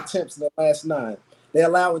 28 attempts in the last 9. They're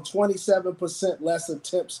allowing 27% less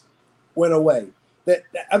attempts went away.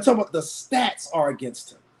 I'm talking about the stats are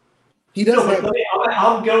against him. He doesn't.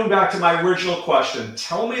 I'm going back to my original question.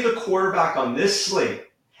 Tell me the quarterback on this slate.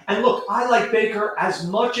 And look, I like Baker as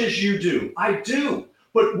much as you do. I do.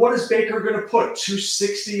 But what is Baker going to put?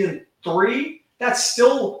 260 and 3? That's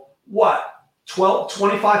still what?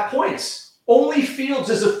 25 points. Only Fields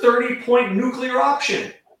is a 30-point nuclear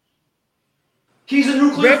option. He's a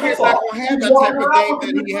nuclear football. He's not going to have that type of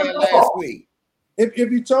game that he had last week. If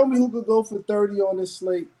you told me who could go for 30 on this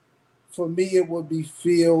slate, for me it would be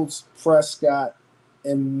Fields, Prescott,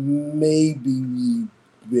 and maybe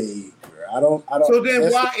Baker. I don't. So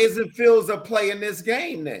then, why isn't Fields a play in this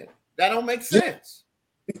game? Then that don't make sense.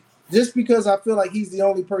 Just because I feel like he's the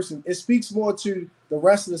only person. It speaks more to the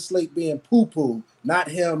rest of the slate being poo-poo, not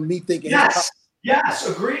him. Me thinking. Yes,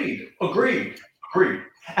 agreed.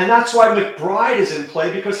 And that's why McBride is in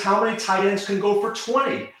play, because how many tight ends can go for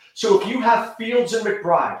 20? So if you have Fields and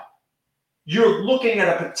McBride, you're looking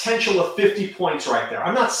at a potential of 50 points right there.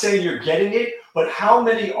 I'm not saying you're getting it, but how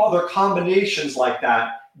many other combinations like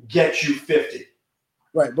that get you 50?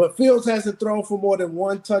 Right, but Fields hasn't thrown for more than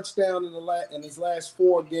 1 touchdown in his last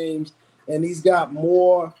 4 games, and he's got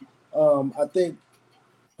more, I think,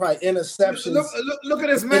 probably interceptions. Look at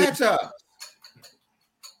his matchups.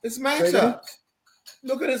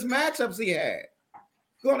 Look at his matchups he had.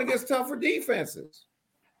 going against tougher defenses.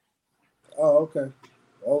 Oh, okay.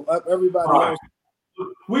 Well, everybody else.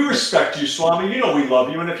 We respect you, Swami. You know we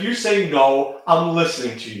love you. And if you say no, I'm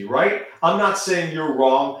listening to you, right? I'm not saying you're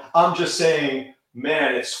wrong. I'm just saying,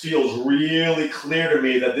 man, it feels really clear to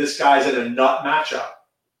me that this guy's in a nut matchup.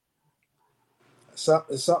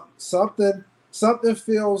 Something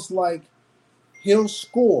feels like he'll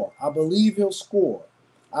score. I believe he'll score.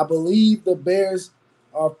 I believe the Bears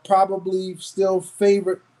are probably still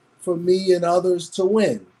favorite for me and others to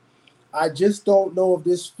win. I just don't know if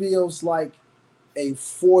this feels like a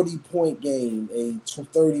 40-point game, a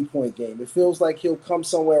 30-point game. It feels like he'll come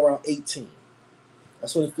somewhere around 18.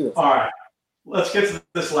 That's what it feels like. All right. Let's get to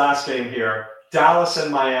this last game here. Dallas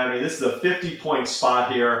and Miami. This is a 50-point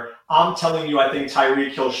spot here. I'm telling you, I think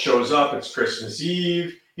Tyreek Hill shows up. It's Christmas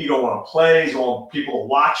Eve. He don't want to play. He's want people to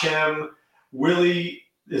watch him. Willie,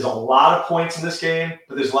 there's a lot of points in this game,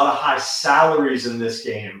 but there's a lot of high salaries in this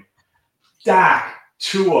game. Dak,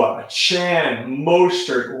 Tua, Chan,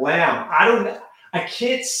 Mostert, Lamb. I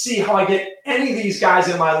can't see how I get any of these guys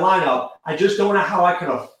in my lineup. I just don't know how I can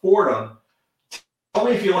afford them. Tell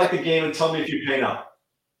me if you like the game and tell me if you pay up.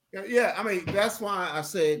 Yeah, I mean, that's why I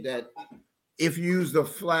said that if you use the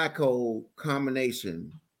Flacco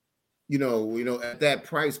combination, you know, at that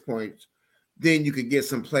price point, then you could get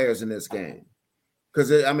some players in this game.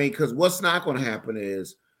 Because what's not going to happen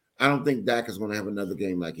is I don't think Dak is going to have another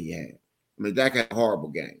game like he had. I mean, Dak had a horrible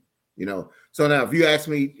game, you know. So now if you ask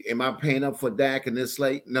me, am I paying up for Dak in this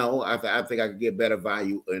slate? No, I think I could get better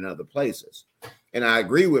value in other places. And I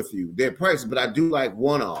agree with you. They're prices, but I do like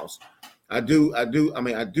one-offs. I do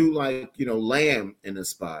like, you know, Lamb in this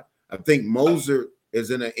spot. I think Moser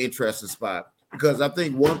is in an interesting spot because I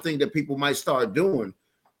think one thing that people might start doing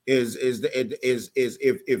is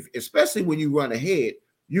if especially when you run ahead,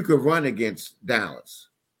 you could run against Dallas.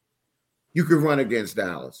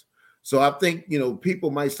 So I think, you know,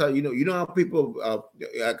 people might start, you know how people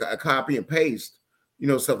copy and paste, you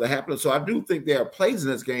know, stuff that happens. So I do think there are plays in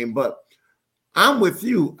this game, but I'm with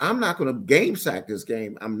you. I'm not going to game sack this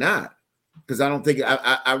game. I'm not. Because I don't think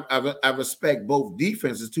I respect both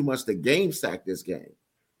defenses too much to game sack this game.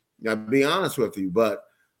 I'll be honest with you, but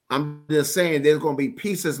I'm just saying there's going to be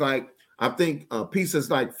pieces like pieces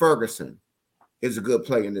like Ferguson is a good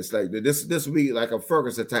play in this. Like this would be like a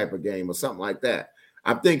Ferguson type of game or something like that.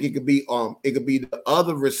 I think it could be the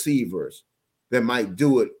other receivers that might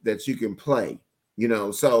do it that you can play. You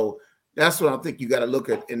know, so that's what I think you got to look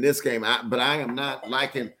at in this game. But I am not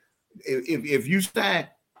liking if you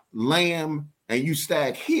stack Lamb and you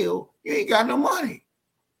stack Hill, you ain't got no money.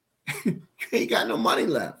 You ain't got no money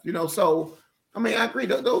left, you know. So, I mean, I agree.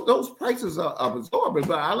 Those prices are absorbent,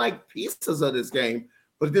 but I like pieces of this game.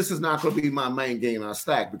 But this is not going to be my main game I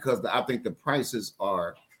stack because I think the prices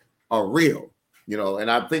are real, you know.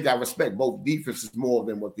 And I think I respect both defenses more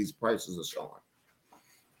than what these prices are showing.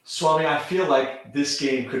 Swami, I feel like this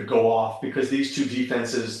game could go off because these two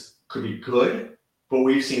defenses could be good, but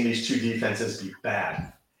we've seen these two defenses be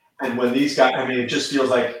bad. And when these guys, I mean, it just feels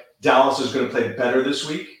like Dallas is going to play better this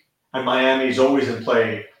week, and Miami's always in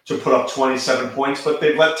play to put up 27 points, but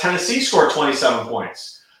they've let Tennessee score 27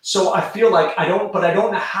 points. So I feel like I don't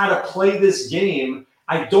know how to play this game.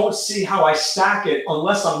 I don't see how I stack it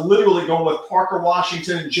unless I'm literally going with Parker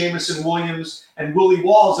Washington and Jamison Williams and Willie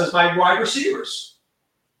Walls as my wide receivers.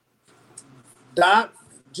 Doc,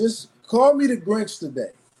 just call me the Grinch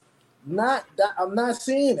today. I'm not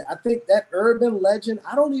seeing it. I think that urban legend,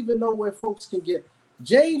 I don't even know where folks can get.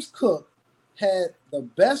 James Cook had the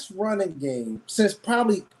best running game since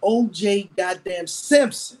probably O.J. goddamn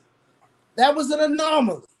Simpson. That was an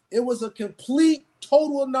anomaly. It was a complete,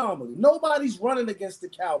 total anomaly. Nobody's running against the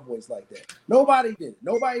Cowboys like that. Nobody did.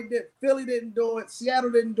 Nobody did. Philly didn't do it.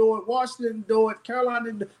 Seattle didn't do it. Washington didn't do it. Carolina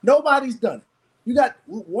didn't do it. Nobody's done it. You got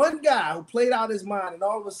one guy who played out his mind, and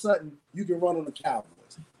all of a sudden, you can run on the Cowboys.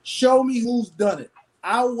 Show me who's done it.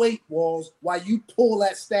 I'll wait, Walls, while you pull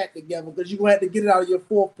that stat together because you're going to have to get it out of your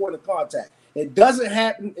fourth point of contact. It doesn't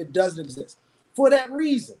happen. It doesn't exist. For that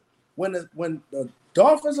reason, when the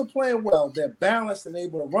Dolphins are playing well, they're balanced and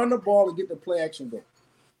able to run the ball and get the play action going.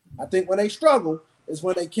 I think when they struggle is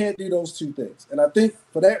when they can't do those two things. And I think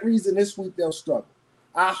for that reason, this week they'll struggle.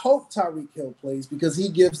 I hope Tyreek Hill plays because he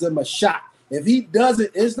gives them a shot. If he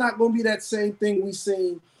doesn't, it's not going to be that same thing we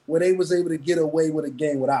seen where they was able to get away with a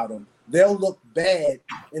game without him. They'll look bad,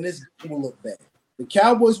 and this game will look bad. The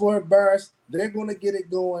Cowboys were embarrassed. They're going to get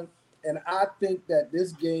it going, and I think that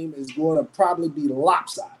this game is going to probably be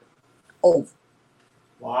lopsided. Over.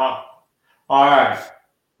 Wow. All right.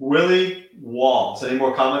 Willie Walls. Any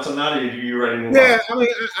more comments on that, or are you ready to move Yeah, on? I mean,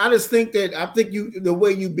 I just think the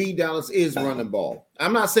way you beat Dallas is run the ball.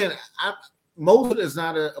 I'm not saying most of it is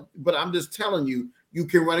not but I'm just telling you, you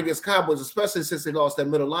can run against Cowboys, especially since they lost that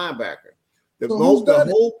middle linebacker. The whole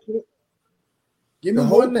point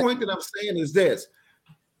that I'm saying is this.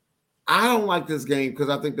 I don't like this game because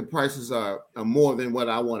I think the prices are more than what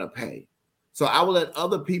I want to pay. So I will let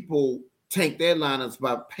other people tank their lineups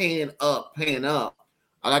by paying up.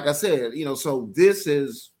 Like I said, so this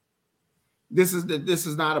is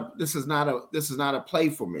not a play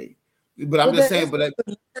for me. But I'm just saying,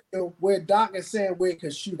 where Doc is saying where it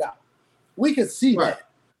could shoot out. We could see right.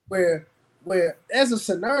 that. Where as a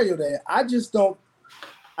scenario there, I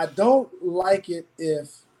don't like it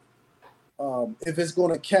if it's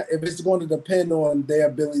going to depend on their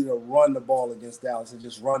ability to run the ball against Dallas and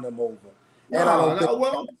just run them over. And I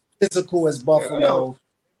don't think physical as Buffalo.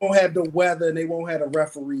 They won't have the weather and they won't have the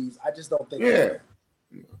referees. I just don't think. Yeah.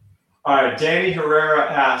 All right. Danny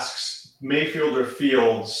Herrera asks Mayfield or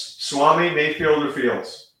Fields. Swame, Mayfield or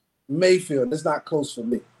Fields? Mayfield. It's not close for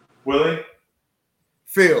me. Willie?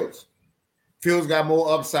 Fields. Fields got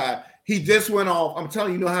more upside. He just went off. I'm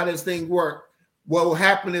telling you, how this thing worked. What will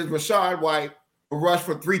happen is Rachaad White will rush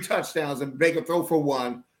for 3 touchdowns and Baker throw for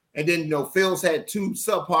 1. And then, Fields had 2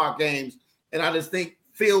 subpar games. And I just think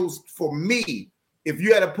Fields, for me, if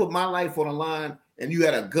you had to put my life on the line and you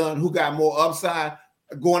had a gun, who got more upside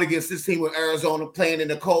going against this team with Arizona playing in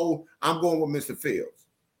the cold, I'm going with Mr. Fields.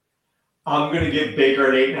 I'm going to give Baker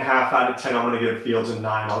an 8.5 out of 10. I'm going to give Fields a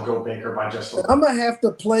 9. I'll go Baker by just a little. I'm going to have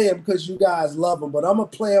to play him because you guys love him, but I'm going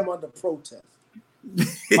to play him under protest. All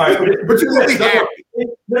right, but you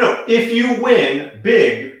if you win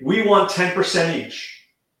big, we want 10% each.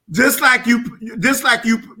 Just like you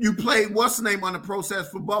played what's the name on the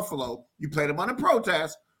protest for Buffalo. You played him on the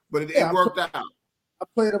protest, but it worked out. I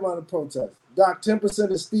played him on the protest. Doc,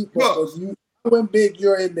 10% is steep, but you win big,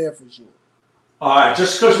 you're in there for sure. All right,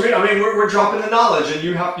 just because we're dropping the knowledge and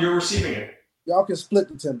you're receiving it. Y'all can split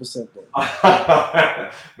the 10% then.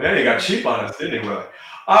 Man, you got cheap on us, didn't you, Willie?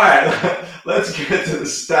 All right, let's get to the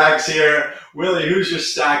stacks here. Willie, who's your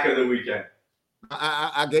stack of the weekend?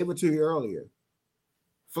 I gave it to you earlier.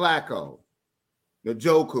 Flacco,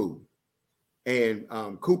 Njoku, and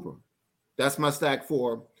Cooper. That's my stack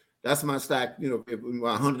That's my stack. My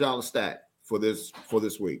 $100 stack for this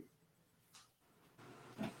week.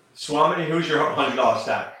 Swami, who's your $100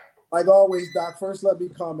 stack? Like always, Doc. First, let me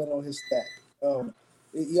comment on his stack.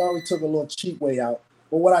 He already took a little cheap way out,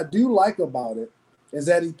 but what I do like about it is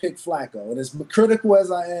that he picked Flacco. And as critical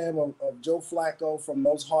as I am of Joe Flacco from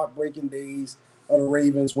those heartbreaking days of the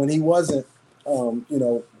Ravens when he wasn't,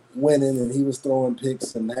 winning and he was throwing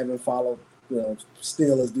picks and having followed,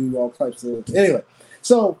 Steelers do all types of. Anyway,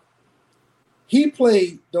 so he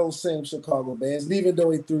played those same Chicago Bears, and even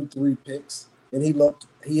though he threw 3 picks and he was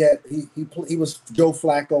Joe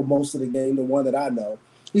Flacco most of the game, the one that I know,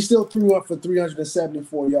 he still threw up for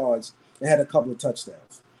 374 yards and had a couple of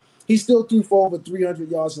touchdowns. He still threw for over 300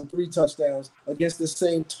 yards and 3 touchdowns against the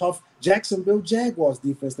same tough Jacksonville Jaguars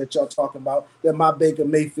defense that y'all talking about that my Baker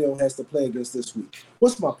Mayfield has to play against this week.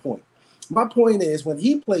 What's my point? My point is when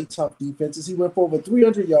he played tough defenses, he went for over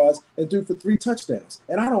 300 yards and threw for 3 touchdowns.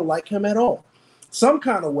 And I don't like him at all. Some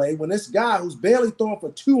kind of way when this guy who's barely throwing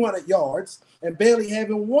for 200 yards and barely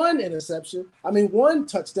having 1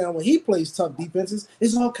 touchdown when he plays tough defenses,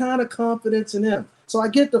 is all kind of confidence in him. So I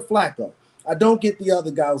get the Flacco. I don't get the other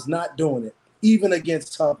guys not doing it, even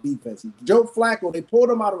against tough defenses. Joe Flacco, they pulled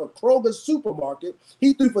him out of a Kroger supermarket.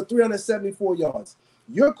 He threw for 374 yards.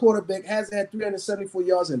 Your quarterback hasn't had 374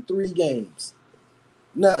 yards in 3 games.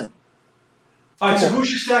 None. All right, so who's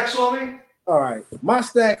your stack, Swami? All right. My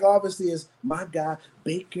stack obviously is my guy,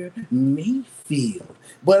 Baker Mayfield.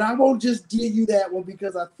 But I won't just give you that one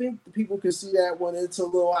because I think the people can see that one. It's a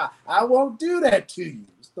little high. I won't do that to you.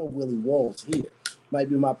 There's no Willie Walls here. Might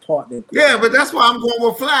be my partner. Yeah, but that's why I'm going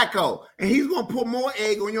with Flacco. And he's going to put more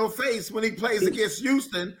egg on your face when he plays against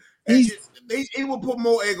Houston. He will put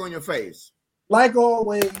more egg on your face. Like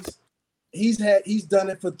always, he's done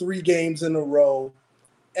it for 3 games in a row.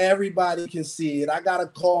 Everybody can see it. I got a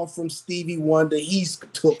call from Stevie Wonder. He's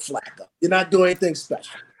took Flacco. You're not doing anything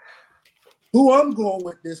special. Who I'm going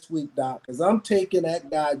with this week, Doc, is I'm taking that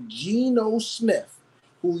guy, Geno Smith,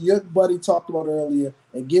 who your buddy talked about earlier,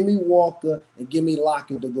 and give me Walker and give me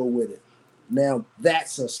Lockett to go with it. Now,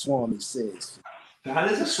 that's a Swami says. That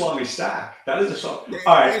is a Swami stack. That is a Swami.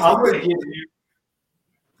 All right, I'm going to give you.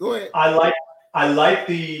 Go ahead. I like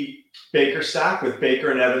the Baker stack with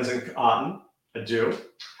Baker and Evans and Otten. I do.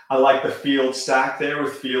 I like the Fields stack there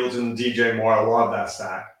with Fields and DJ Moore. I love that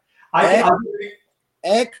stack.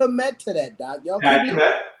 Add Komet to that, Doc. Y'all Add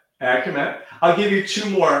Komet. I'll give you two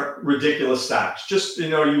more ridiculous stacks. Just,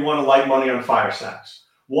 you want to like money on fire stacks.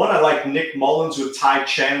 One, I like Nick Mullins with Ty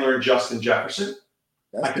Chandler and Justin Jefferson.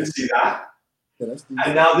 I can see that. Yeah,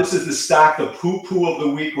 and now this is the stack, the poo-poo of the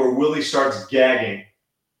week where Willie starts gagging.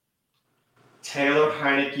 Taylor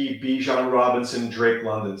Heineke, Bijan Robinson, Drake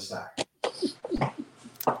London stack.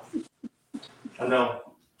 I know.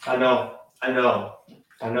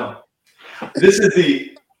 This is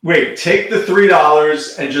take the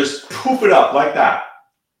 $3 and just poof it up like that.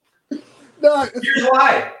 No. Here's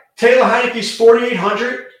why. Taylor Heineke's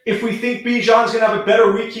 4,800. If we think Bijan's going to have a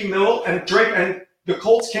better week, he will, and Drake and the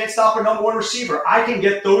Colts can't stop a number one receiver, I can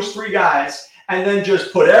get those three guys and then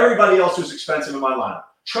just put everybody else who's expensive in my lineup.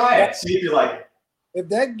 Try it. See if you like it. If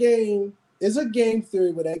that game is a game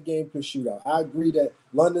theory where that game could shoot out, I agree that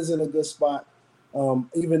London's in a good spot,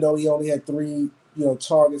 even though he only had 3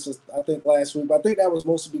 targets, I think, last week. But I think that was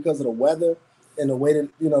mostly because of the weather and the way that,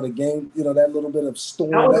 the game, that little bit of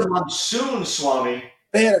storm. That was a monsoon, Swami.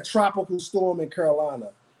 They had a tropical storm in Carolina.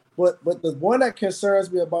 But the one that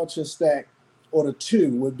concerns me about your stack, or the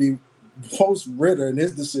two, would be post Ritter and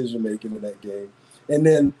his decision-making in that game. And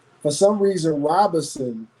then, for some reason,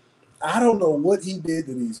 Robinson, I don't know what he did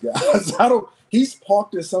to these guys. He's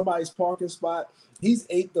parked in somebody's parking spot. He's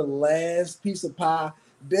ate the last piece of pie.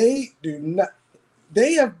 They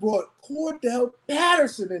have brought Cordell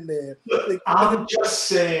Patterson in there. Look, I'm not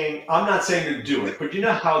saying to do it, but you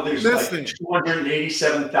know how there's like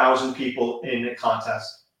 287,000 people in a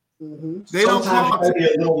contest? Mm-hmm. They don't call it. Be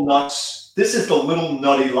a little nuts. This is the little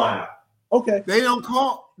nutty lineup. Okay. They don't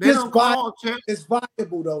call. It's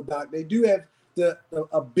viable though, Doc. They do have the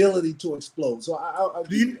ability to explode. So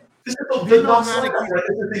this is the nuts lineup.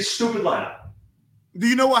 This is a stupid lineup. Do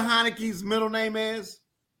you know what Heineke's middle name is?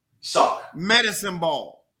 Suck. Medicine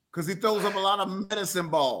ball, because he throws up a lot of medicine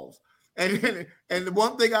balls. And the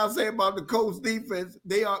one thing I'll say about the Colts defense,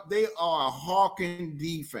 they are a hawking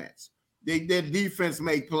defense. Their defense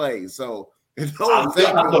make plays. So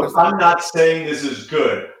I'm not saying this is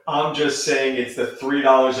good. I'm just saying it's the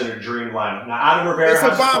 $3 in a dream lineup. Now, Adam Rivera it's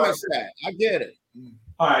a bomber stat. I get it.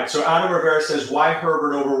 All right. So Adam Rivera says, why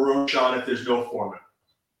Herbert over Roschon if there's no Foreman?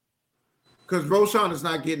 Because Roschon is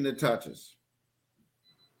not getting the touches.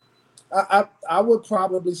 I would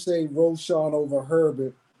probably say Roschon over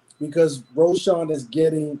Herbert, because Roschon is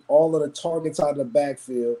getting all of the targets out of the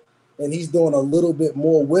backfield, and he's doing a little bit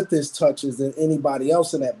more with his touches than anybody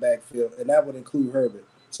else in that backfield, and that would include Herbert.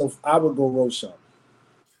 So I would go Roschon.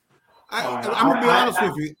 I'm gonna be honest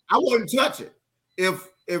with you. I wouldn't touch it. If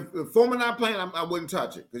Foreman not playing, I wouldn't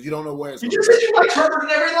touch it, because you don't know where it's. You just said you like Herbert in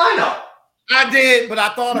every lineup. I did, but I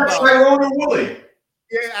thought about it. That's Tyrone and Willie.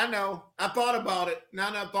 Yeah, I know. I thought about it. Now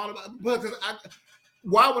I thought about it. Because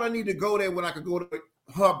why would I need to go there when I could go to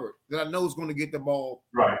Hubbard that I know is going to get the ball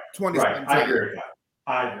 20 times? I agree with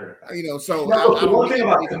that. So the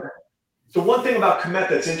one thing about Komet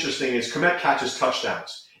that's interesting is Komet catches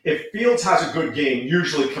touchdowns. If Fields has a good game,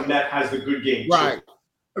 usually Komet has the good game too. Right.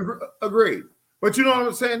 Agreed. But you know what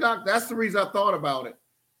I'm saying, Doc? That's the reason I thought about it.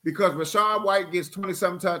 Because Rachaad White gets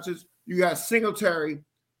 27 touches. You got Singletary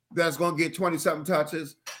that's going to get 20-something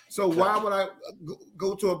touches. So why would I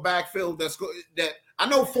go to a backfield that I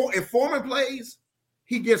know if Foreman plays,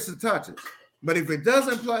 he gets the touches. But if it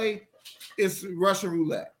doesn't play, it's Russian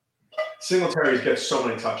roulette. Singletary gets so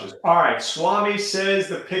many touches. All right, Swami says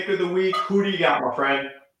the pick of the week. Who do you got, my friend?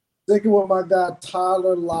 Sticking with my guy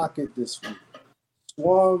Tyler Lockett this week.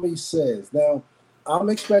 Swami says, now I'm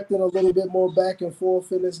expecting a little bit more back and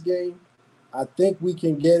forth in this game. I think we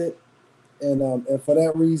can get it. And for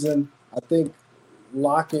that reason, I think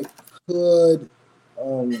Lockett could,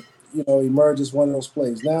 emerge as one of those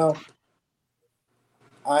plays. Now,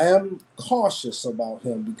 I am cautious about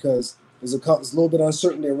him because there's a little bit of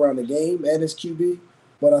uncertainty around the game and his QB.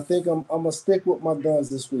 But I think I'm gonna stick with my guns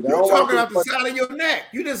this week. You're talking out the side of your neck.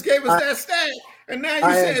 You just gave us that stat, and now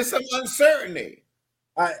you're saying some uncertainty.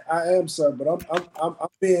 I am, sir, but I'm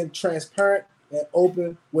being transparent and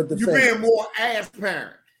open with the. You're being more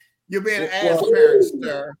ass-parent. You're being ass-parent,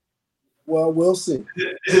 sir. Well, we'll see.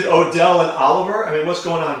 Is it Odell and Oliver? I mean, what's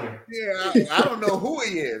going on here? Yeah, I don't know who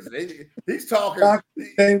he is. He's talking. I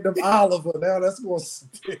named him Oliver. Now that's going to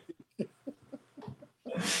stick.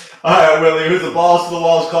 All right, Willie. Who's the balls to the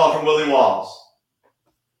walls call from Willie Walls?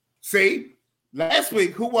 See, last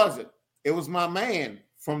week, who was it? It was my man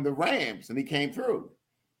from the Rams, and he came through.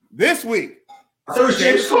 This week, it was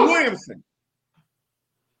Jameson Williamson.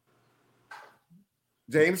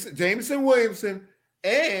 Jameson Williamson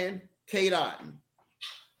and Kate Otten.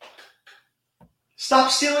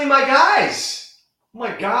 Stop stealing my guys. Oh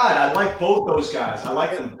my God, I like both those guys. I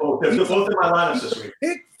like them both. They're both in my lineups this week.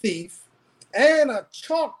 Pick thief and a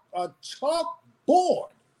chalk board.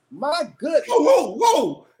 My goodness.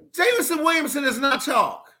 Whoa. Jameson Williamson is not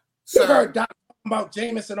chalk. You heard Doc talking about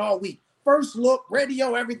Jameson all week. First look,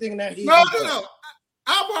 radio, everything that he. No.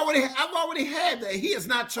 I've already had that. He is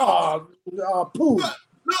not chalk. Pooh.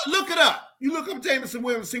 Look it up. You look up Jameson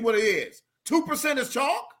Williamson, see what it is. 2% is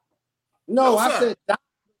chalk? No, I said Doc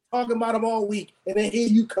talking about him all week, and then here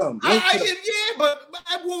you come. But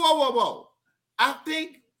whoa. I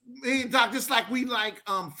think me and Doc just like we like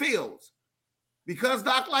Fields. Because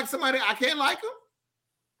Doc likes somebody, I can't like him.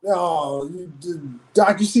 No,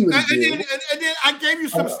 Doc, you see what he did. And then I gave you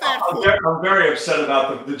some stats. I'm very upset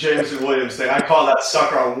about the Jameson Williams thing. I called that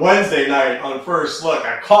sucker on Wednesday night on First Look.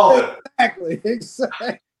 I called it.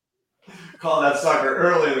 Exactly. Called that sucker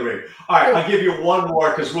early in the week. All right, I'll give you one more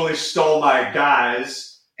because Willie stole my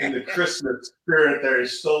guys in the Christmas spirit there. He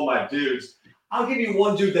stole my dudes. I'll give you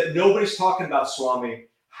one dude that nobody's talking about, Swame.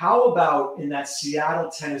 How about in that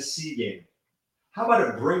Seattle-Tennessee game? How about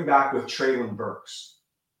a bring back with Traylon Burks?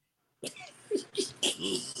 I'm just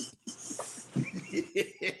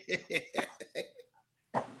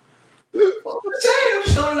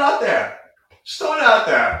throwing it out there.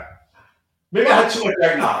 Maybe I had too much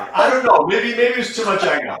eggnog. I don't know. Maybe it's too much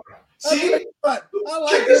eggnog. See?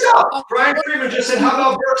 Check this out. Brian Freeman just said, how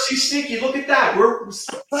about Burks? He's sneaky. Look at that. We're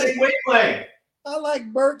same wavelength. I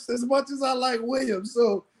like Burks as much as I like Williams,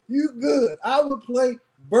 so you good. I would play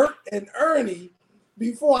Burke and Ernie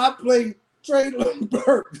before I play Traylon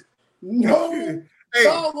Burke. No.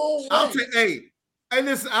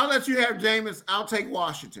 Listen, I'll let you have Jameis. I'll take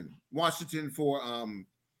Washington. Washington for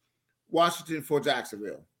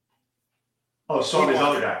Jacksonville. Oh, Swame's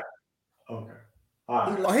other guy. Okay.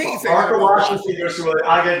 All right. Parker Washington goes to Williams.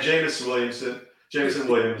 I get Jameson Williams.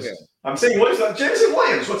 Yeah. I'm saying Jameson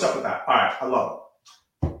Williams. What's up with that? All right. I love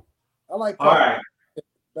it. I like all right.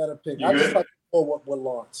 Better pick. You I good? just like what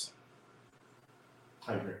Lawrence.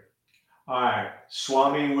 I agree. All right.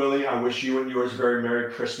 Swame and Willie, I wish you and yours a very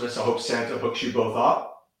Merry Christmas. I hope Santa hooks you both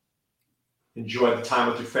up. Enjoy the time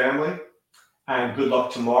with your family. And good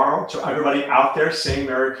luck tomorrow. To everybody out there, saying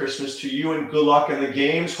Merry Christmas to you and good luck in the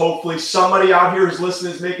games. Hopefully somebody out here who's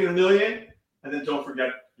listening is making $1 million. And then don't forget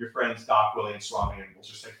your friends, Doc, Willie, and Swame, and we'll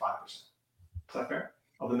just take 5%. Is that fair?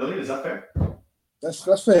 Of the $1 million, is that fair?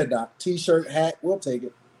 That's fair, Doc. T-shirt, hat, we'll take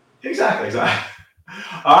it. Exactly.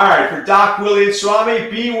 All right, for Doc, Willie, and Swame,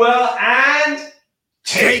 be well and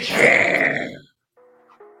take care.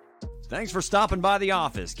 Thanks for stopping by the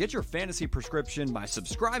office. Get your fantasy prescription by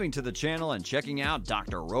subscribing to the channel and checking out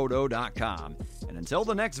drroto.com. And until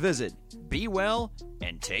the next visit, be well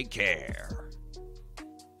and take care.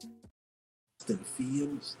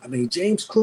 Fields. I mean, James Cook.